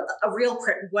 years,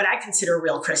 what I consider a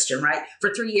real Christian, right?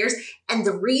 For 3 years. And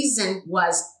the reason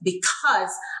was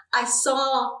because I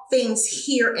saw things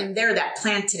here and there that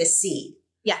planted a seed.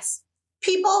 Yes.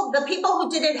 The people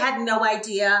who did it had no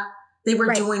idea they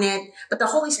were doing it, but the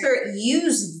Holy Spirit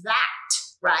used that.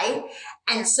 Right.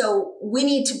 And so we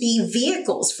need to be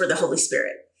vehicles for the Holy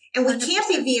Spirit. And we 100%. Can't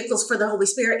be vehicles for the Holy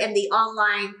Spirit in the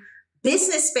online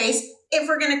business space if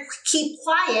we're going to keep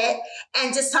quiet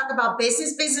and just talk about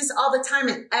business all the time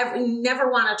and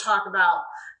never want to talk about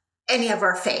any of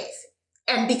our faith.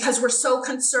 And because we're so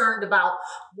concerned about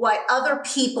what other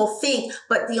people think,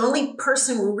 but the only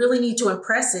person we really need to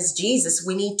impress is Jesus.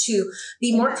 We need to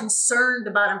be more concerned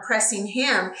about impressing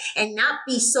him and not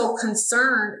be so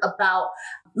concerned about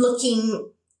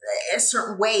looking a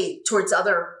certain way towards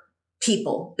other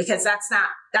people, because that's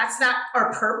not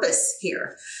our purpose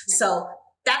here. So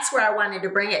that's where I wanted to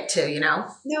bring it to,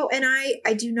 No, and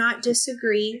I do not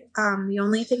disagree. The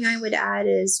only thing I would add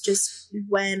is just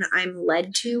when I'm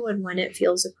led to and when it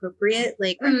feels appropriate.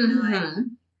 Like, I'm not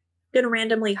going to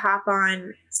randomly hop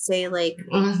on, say, like,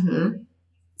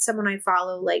 someone I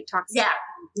follow, like, talks about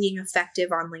being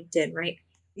effective on LinkedIn, right?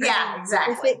 Yeah,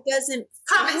 exactly. If it doesn't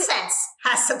common sense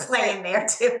has to play in there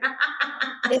too.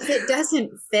 If it doesn't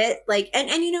fit, like, and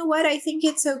you know what? I think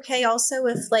it's okay also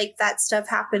if like that stuff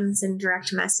happens in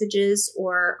direct messages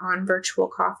or on virtual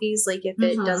coffees. Like if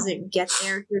it doesn't get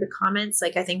there through the comments,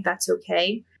 like I think that's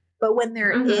okay. But when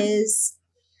there is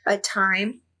a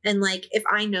time, and like if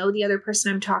I know the other person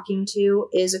I'm talking to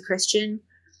is a Christian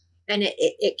and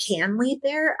it can lead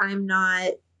there, I'm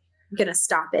not going to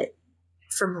stop it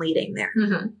from leading there.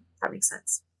 That makes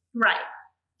sense. Right.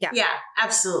 Yeah,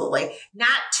 absolutely. Not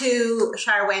to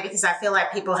shy away, because I feel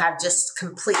like people have just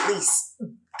completely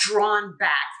drawn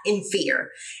back in fear.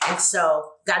 And so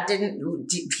God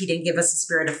he didn't give us a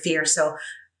spirit of fear. So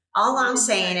all I'm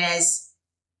saying is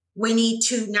we need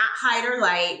to not hide our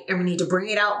light, and we need to bring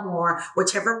it out more,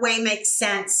 whichever way makes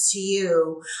sense to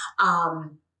you.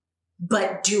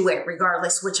 But do it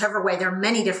regardless, whichever way. There are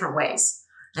many different ways.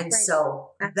 And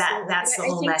so that's the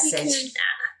whole message.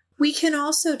 We can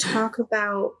also talk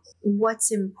about what's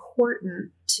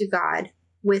important to God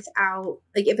without,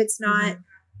 like, if it's not,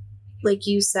 like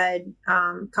you said,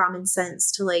 common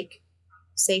sense to like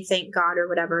say thank God or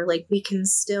whatever, like we can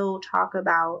still talk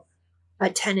about a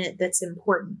tenet that's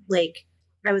important. Like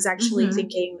I was actually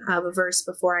thinking of a verse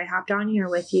before I hopped on here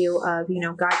with you of,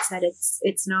 God said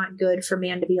it's not good for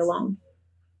man to be alone.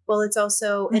 Well, it's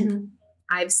also, and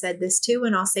I've said this too,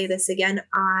 and I'll say this again.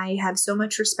 I have so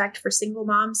much respect for single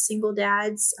moms, single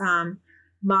dads,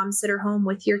 moms that are home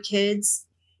with your kids,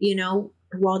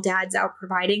 while dad's out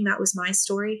providing. That was my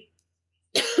story,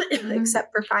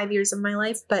 except for 5 years of my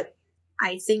life. But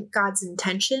I think God's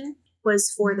intention was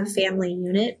for the family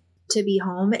unit to be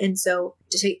home. And so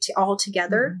to take all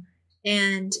together.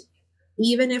 And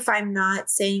even if I'm not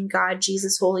saying God,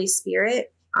 Jesus, Holy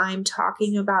Spirit, I'm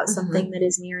talking about something that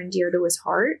is near and dear to his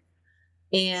heart.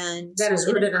 And that is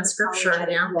rooted in scripture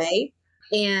way.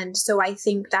 And so I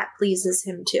think that pleases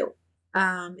him too.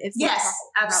 If yes,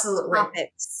 absolutely.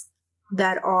 Topics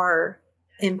that are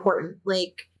important.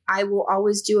 Like I will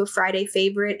always do a Friday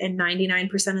favorite, and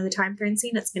 99% of the time,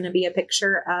 Francine, it's going to be a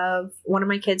picture of one of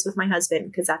my kids with my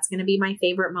husband, because that's going to be my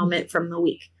favorite moment from the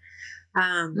week.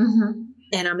 And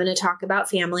I'm going to talk about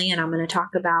family, and I'm going to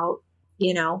talk about,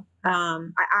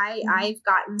 I've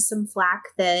gotten some flack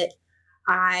that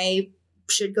I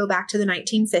should go back to the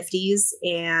 1950s,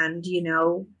 and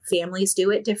families do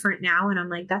it different now, and I'm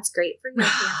like, that's great for your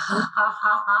family.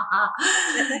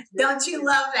 Don't you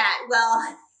love that?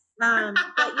 Well,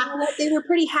 but you know what, they were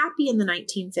pretty happy in the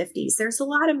 1950s. There's a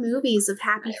lot of movies of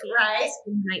happy families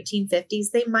in the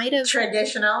 1950s. They might have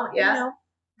traditional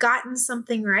gotten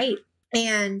something right.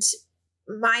 And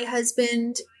my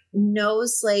husband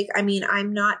knows, like, I mean,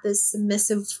 I'm not this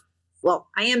submissive, well,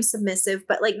 I am submissive,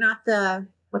 but like not the,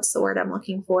 what's the word I'm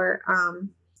looking for?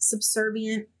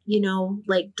 Subservient,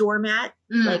 like doormat.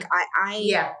 Like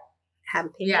I have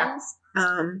opinions,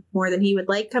 more than he would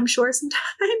like, I'm sure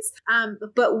sometimes.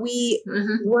 But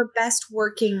we're best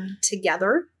working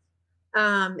together,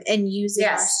 and using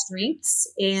our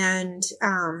strengths. And,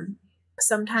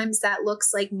 sometimes that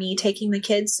looks like me taking the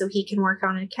kids so he can work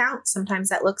on an account. Sometimes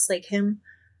that looks like him,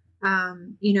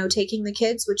 taking the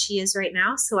kids, which he is right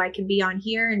now, so I can be on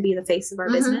here and be the face of our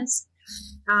business.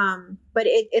 But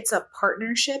it's a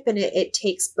partnership, and it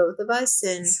takes both of us.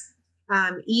 And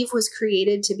Eve was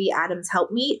created to be Adam's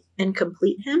helpmeet and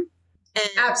complete him. And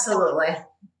absolutely,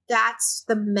 that's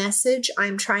the message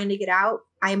I'm trying to get out.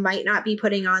 I might not be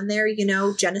putting on there,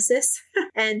 Genesis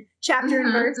and chapter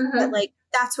and verse, but like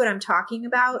that's what I'm talking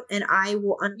about, and I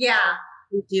will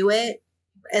do it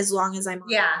as long as I'm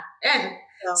on. And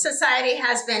society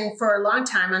has been for a long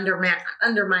time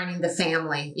undermining the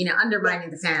family,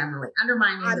 undermining the family,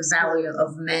 undermining the value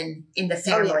of men in the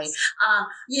family.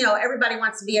 Everybody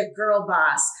wants to be a girl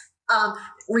boss.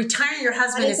 Retiring your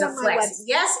husband is a flex.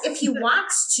 Yes, if he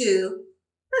wants to,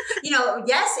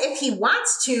 yes, if he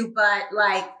wants to, but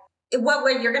like, what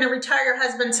way you're going to retire your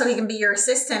husband so he can be your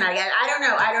assistant? I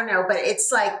don't know. But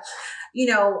it's like,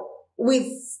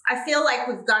 I feel like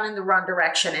we've gone in the wrong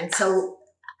direction. And so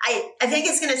I think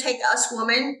it's going to take us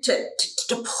women to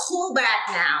pull back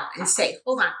now and say,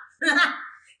 hold on,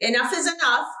 enough is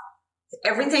enough.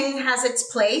 Everything has its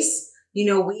place.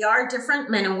 We are different.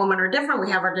 Men and women are different.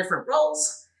 We have our different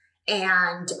roles.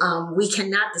 And we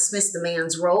cannot dismiss the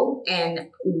man's role,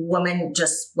 and women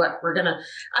just yeah,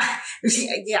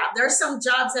 there's some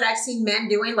jobs that I've seen men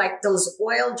doing, like those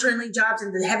oil drilling jobs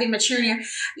and the heavy machinery.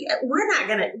 We're not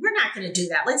gonna do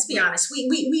that. Let's be honest.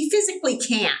 We physically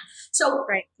can't. So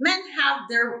right. Men have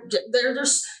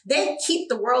they keep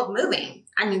the world moving.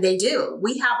 I mean, they do.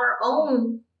 We have our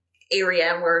own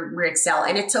area where we excel,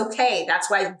 and it's okay.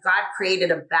 That's why God created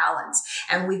a balance,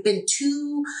 and we've been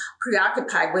too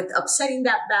preoccupied with upsetting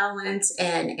that balance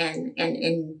and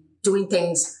doing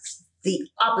things the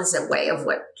opposite way of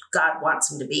what God wants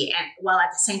them to be, and while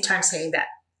at the same time saying that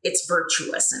it's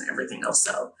virtuous and everything else.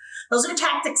 So those are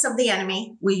tactics of the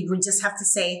enemy. We just have to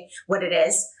say what it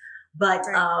is. But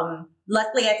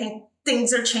luckily, I think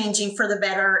things are changing for the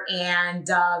better, and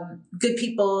good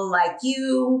people like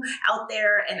you out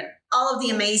there and all of the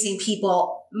amazing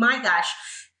people. My gosh,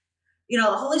 the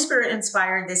Holy Spirit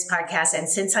inspired this podcast. And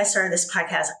since I started this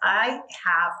podcast, I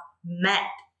have met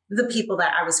the people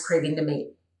that I was craving to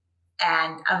meet.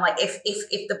 And I'm like, if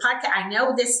the podcast, I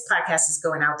know this podcast is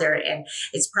going out there and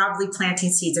it's probably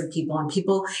planting seeds in people,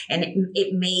 and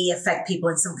it may affect people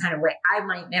in some kind of way. I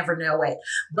might never know it,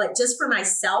 but just for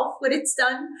myself, what it's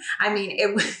done, I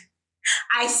mean,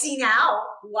 I see now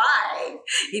why,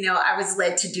 I was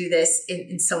led to do this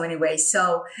in so many ways.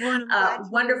 So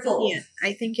wonderful.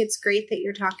 I think it's great that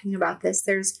you're talking about this.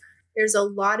 There's a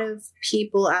lot of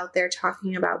people out there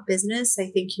talking about business. I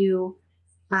think you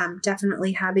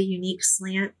definitely have a unique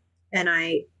slant, and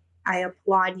I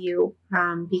applaud you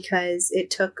because it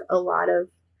took a lot of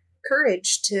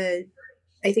courage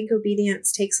I think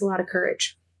obedience takes a lot of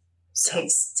courage.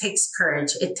 Takes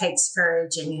courage. It takes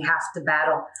courage, and you have to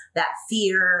battle that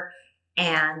fear,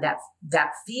 and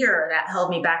that fear that held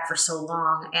me back for so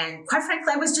long. And quite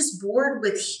frankly, I was just bored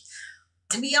with.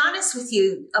 To be honest with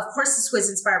you, of course, this was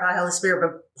inspired by the Holy Spirit,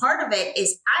 but part of it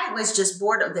is I was just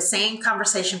bored of the same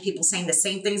conversation, people saying the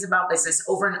same things about business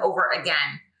over and over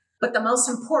again. But the most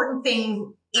important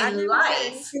thing in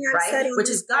life, right, which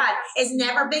is God, is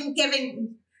never being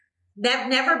given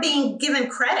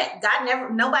credit.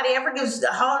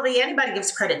 Hardly anybody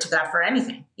gives credit to God for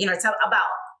anything. It's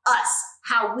about us,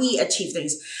 how we achieve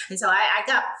things. And so I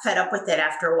got fed up with it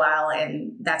after a while.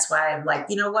 And that's why I'm like,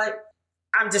 you know what?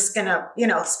 I'm just going to,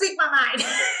 speak my mind.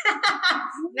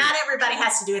 Not everybody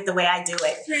has to do it the way I do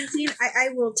it. Francine, I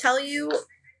will tell you,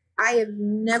 I have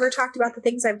never talked about the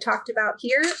things I've talked about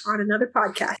here on another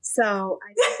podcast. So I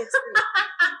think it's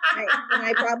great. And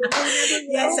I probably never will.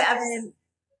 Yes, absolutely. And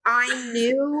I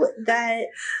knew that,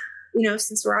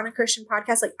 since we're on a Christian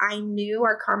podcast, like I knew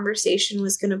our conversation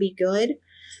was going to be good.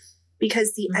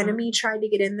 Because the enemy tried to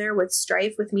get in there with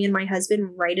strife with me and my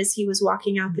husband right as he was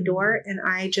walking out the door. And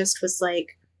I just was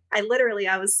like, I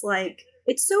was like,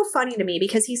 it's so funny to me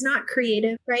because he's not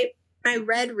creative, right? I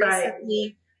read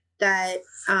recently that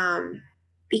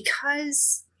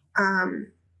because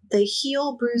the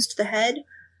heel bruised the head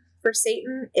for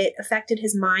Satan, it affected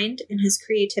his mind and his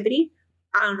creativity.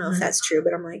 I don't know if that's true,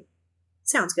 but I'm like,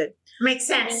 sounds good. Makes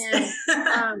sense.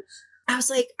 And, I was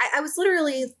like, I was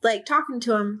literally like talking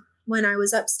to him when I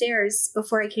was upstairs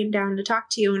before I came down to talk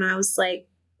to you. And I was like,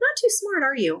 not too smart,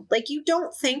 are you? Like, you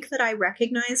don't think that I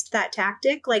recognized that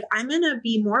tactic? Like, I'm going to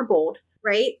be more bold,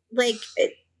 right? Like,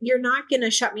 you're not going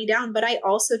to shut me down. But I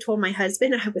also told my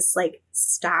husband, I was like,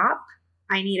 stop.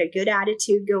 I need a good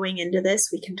attitude going into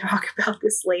this. We can talk about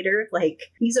this later. Like,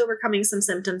 he's overcoming some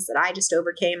symptoms that I just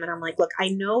overcame. And I'm like, look, I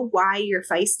know why you're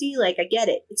feisty. Like, I get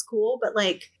it. It's cool. But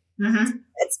like,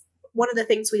 it's one of the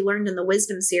things we learned in the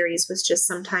wisdom series was just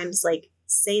sometimes like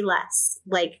say less,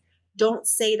 like don't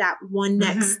say that one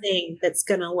next thing that's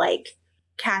going to like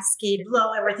cascade,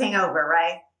 blow everything over.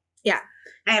 Right. Yeah.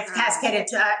 I have cascaded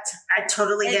to I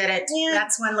totally get it.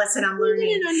 That's one lesson I'm learning.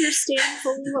 I didn't understand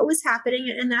fully what was happening,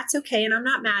 and that's okay. And I'm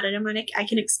not mad at him. I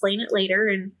can explain it later.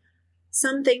 And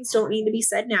some things don't need to be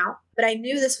said now, but I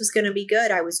knew this was going to be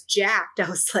good. I was jacked. I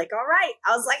was like, all right.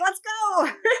 I was like, let's go.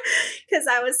 Because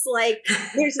I was like,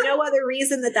 there's no other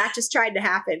reason that just tried to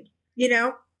happen,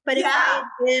 But if I had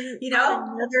been on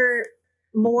another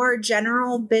more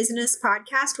general business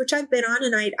podcast, which I've been on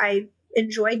and I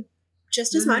enjoyed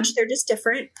just as much, they're just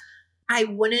different, I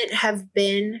wouldn't have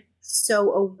been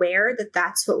so aware that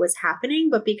that's what was happening.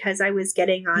 But because I was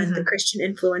getting on the Christian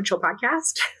Influential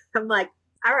podcast, I'm like,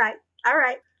 all right.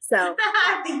 So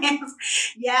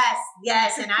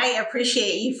yes. And I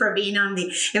appreciate you for being on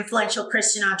the Influential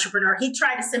Christian Entrepreneur. He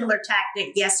tried a similar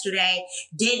tactic yesterday,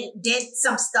 did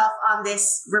some stuff on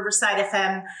this Riverside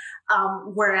FM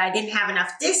where I didn't have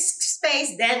enough disk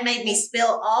space, then made me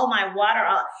spill all my water.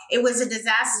 It was a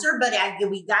disaster, but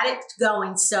we got it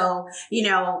going. So,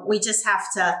 we just have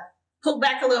to pull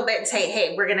back a little bit and say,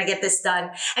 hey, we're going to get this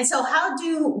done. And so how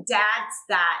do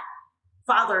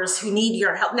fathers who need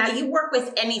your help? Now, you work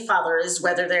with any fathers,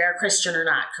 whether they're Christian or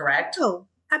not, correct? Oh,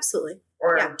 absolutely.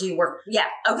 Or do you work? Yeah.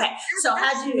 Okay. So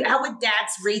how would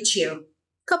dads reach you? A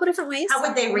couple different ways. How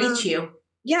would they reach you?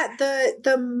 Yeah. The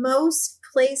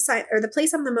place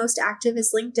I'm the most active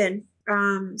is LinkedIn.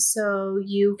 So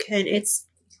you can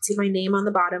see my name on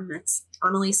the bottom. That's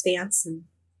Anneliese Vance. And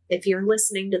if you're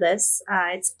listening to this,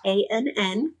 it's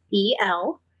ANNELIESE,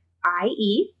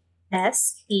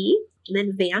 and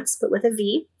then Vance, but with a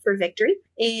V for victory.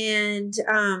 And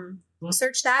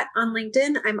search that on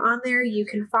LinkedIn. I'm on there. You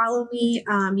can follow me.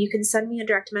 You can send me a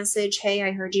direct message. Hey,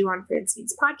 I heard you on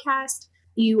Francine's podcast.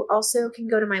 You also can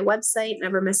go to my website,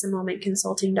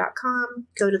 nevermissamomentconsulting.com.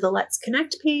 Go to the Let's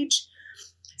Connect page.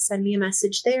 Send me a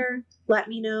message there. Let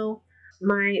me know.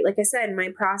 Like I said, my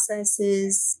process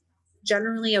is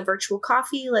generally a virtual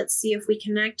coffee. Let's see if we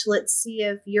connect. Let's see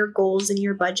if your goals and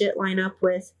your budget line up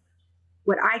with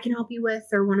what I can help you with,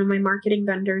 or one of my marketing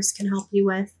vendors can help you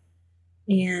with.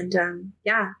 And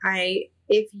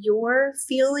if you're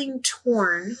feeling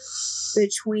torn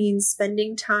between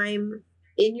spending time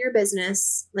in your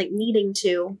business, like needing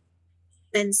to,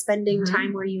 and spending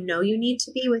time where you need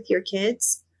to be with your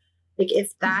kids, like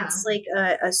if that's like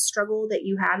a struggle that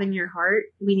you have in your heart,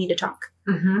 we need to talk.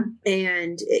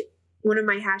 And one of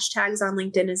my hashtags on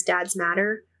LinkedIn is Dads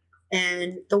Matter.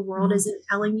 And the world isn't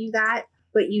telling you that,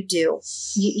 but you do.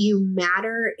 You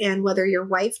matter. And whether your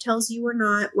wife tells you or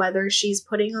not, whether she's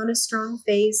putting on a strong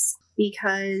face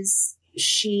because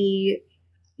she,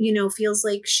 feels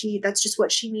like that's just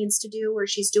what she needs to do, or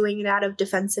she's doing it out of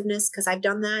defensiveness, because I've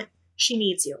done that, she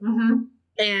needs you.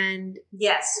 And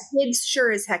yes, kids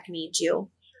sure as heck need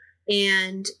you.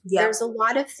 And there's a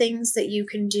lot of things that you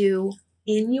can do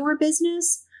in your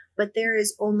business, but there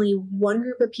is only one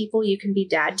group of people you can be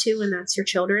dad to, and that's your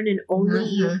children, and only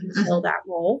you can fill that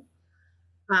role.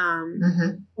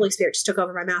 Holy Spirit just took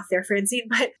over my mouth there, Francine,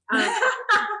 but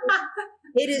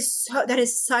that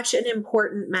is such an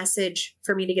important message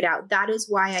for me to get out. That is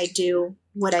why I do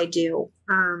what I do.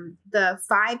 The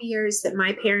 5 years that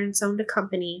my parents owned a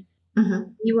company,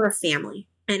 we were a family,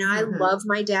 and I love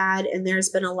my dad, and there's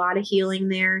been a lot of healing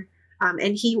there.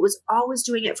 And he was always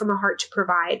doing it from a heart to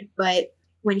provide. But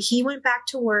when he went back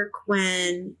to work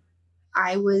when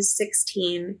I was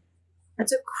 16,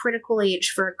 that's a critical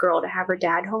age for a girl to have her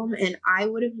dad home. And I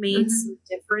would have made some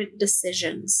different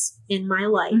decisions in my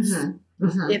life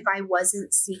if I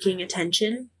wasn't seeking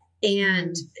attention.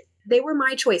 And they were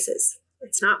my choices.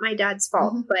 It's not my dad's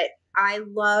fault. But I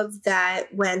love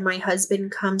that when my husband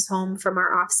comes home from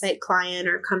our offsite client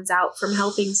or comes out from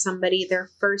helping somebody, their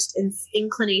first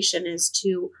inclination is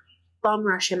to bum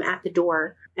rush him at the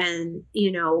door. And,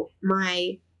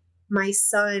 my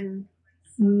son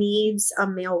needs a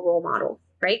male role model,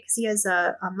 right? Because he has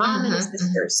a mom and a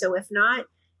sister. So if not,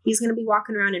 he's going to be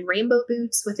walking around in rainbow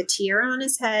boots with a tiara on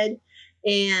his head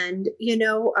and,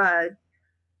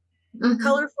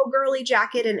 colorful girly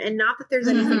jacket. And not that there's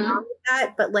anything wrong with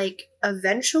that, but like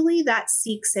eventually that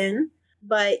seeks in.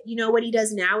 But what he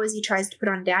does now is he tries to put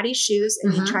on daddy's shoes,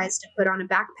 and he tries to put on a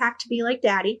backpack to be like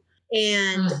daddy.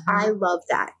 And I love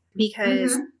that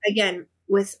because again,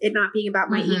 with it not being about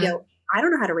my ego, I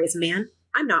don't know how to raise a man.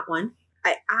 I'm not one.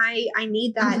 I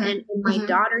need that. And my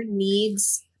daughter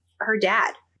needs her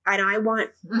dad. And I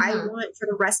want for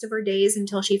the rest of her days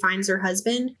until she finds her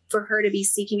husband, for her to be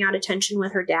seeking out attention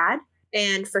with her dad,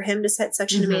 and for him to set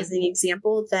such an amazing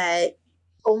example that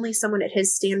only someone at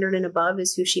his standard and above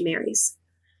is who she marries.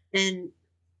 And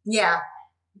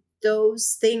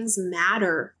those things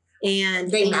matter, and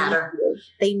they matter.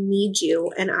 They need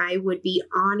you. And I would be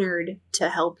honored to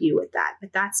help you with that.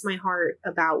 But that's my heart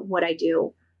about what I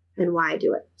do and why I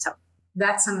do it. So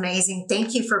that's amazing.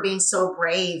 Thank you for being so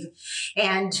brave.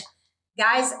 And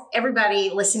guys, everybody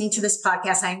listening to this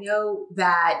podcast, I know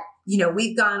that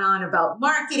we've gone on about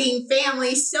marketing,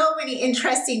 family, so many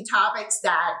interesting topics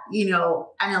that,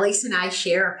 Anneliese and I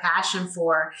share a passion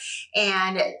for.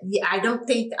 And I don't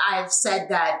think I've said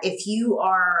that if you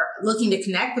are looking to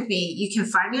connect with me, you can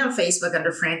find me on Facebook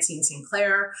under Francine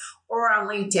Sinclair, or on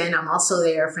LinkedIn. I'm also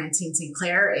there, Francine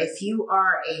Sinclair. If you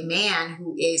are a man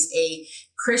who is a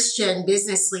Christian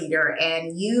business leader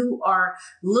and you are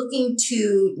looking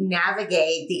to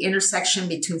navigate the intersection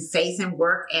between faith and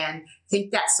work, and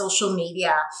think that social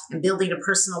media and building a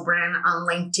personal brand on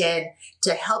LinkedIn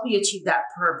to help you achieve that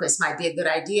purpose might be a good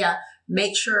idea,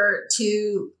 make sure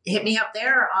to hit me up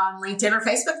there on LinkedIn or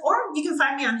Facebook, or you can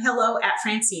find me on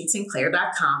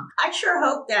hello@francineSinclair.com. I sure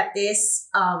hope that this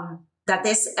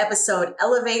episode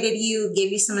elevated you,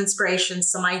 gave you some inspiration,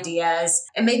 some ideas,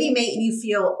 and maybe made you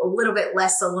feel a little bit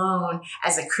less alone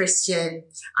as a Christian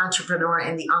entrepreneur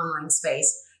in the online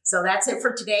space. So that's it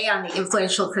for today on the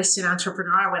Influential Christian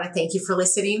Entrepreneur. I want to thank you for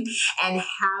listening and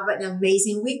have an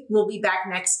amazing week. We'll be back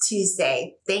next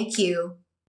Tuesday. Thank you.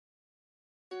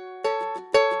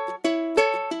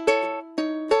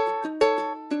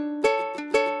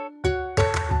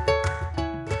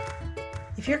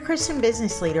 If you're a Christian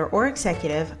business leader or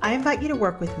executive, I invite you to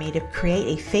work with me to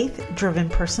create a faith-driven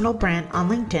personal brand on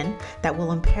LinkedIn that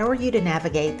will empower you to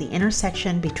navigate the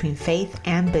intersection between faith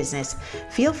and business.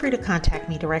 Feel free to contact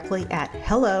me directly at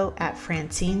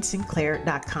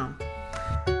hello@francineSinclair.com.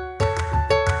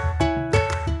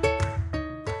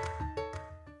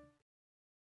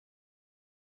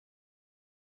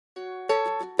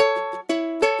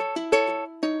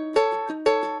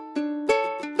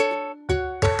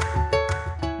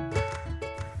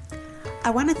 I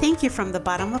want to thank you from the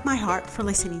bottom of my heart for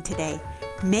listening today.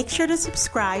 Make sure to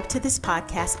subscribe to this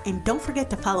podcast and don't forget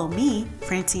to follow me,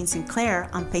 Francine Sinclair,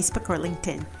 on Facebook or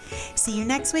LinkedIn. See you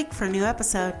next week for a new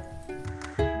episode.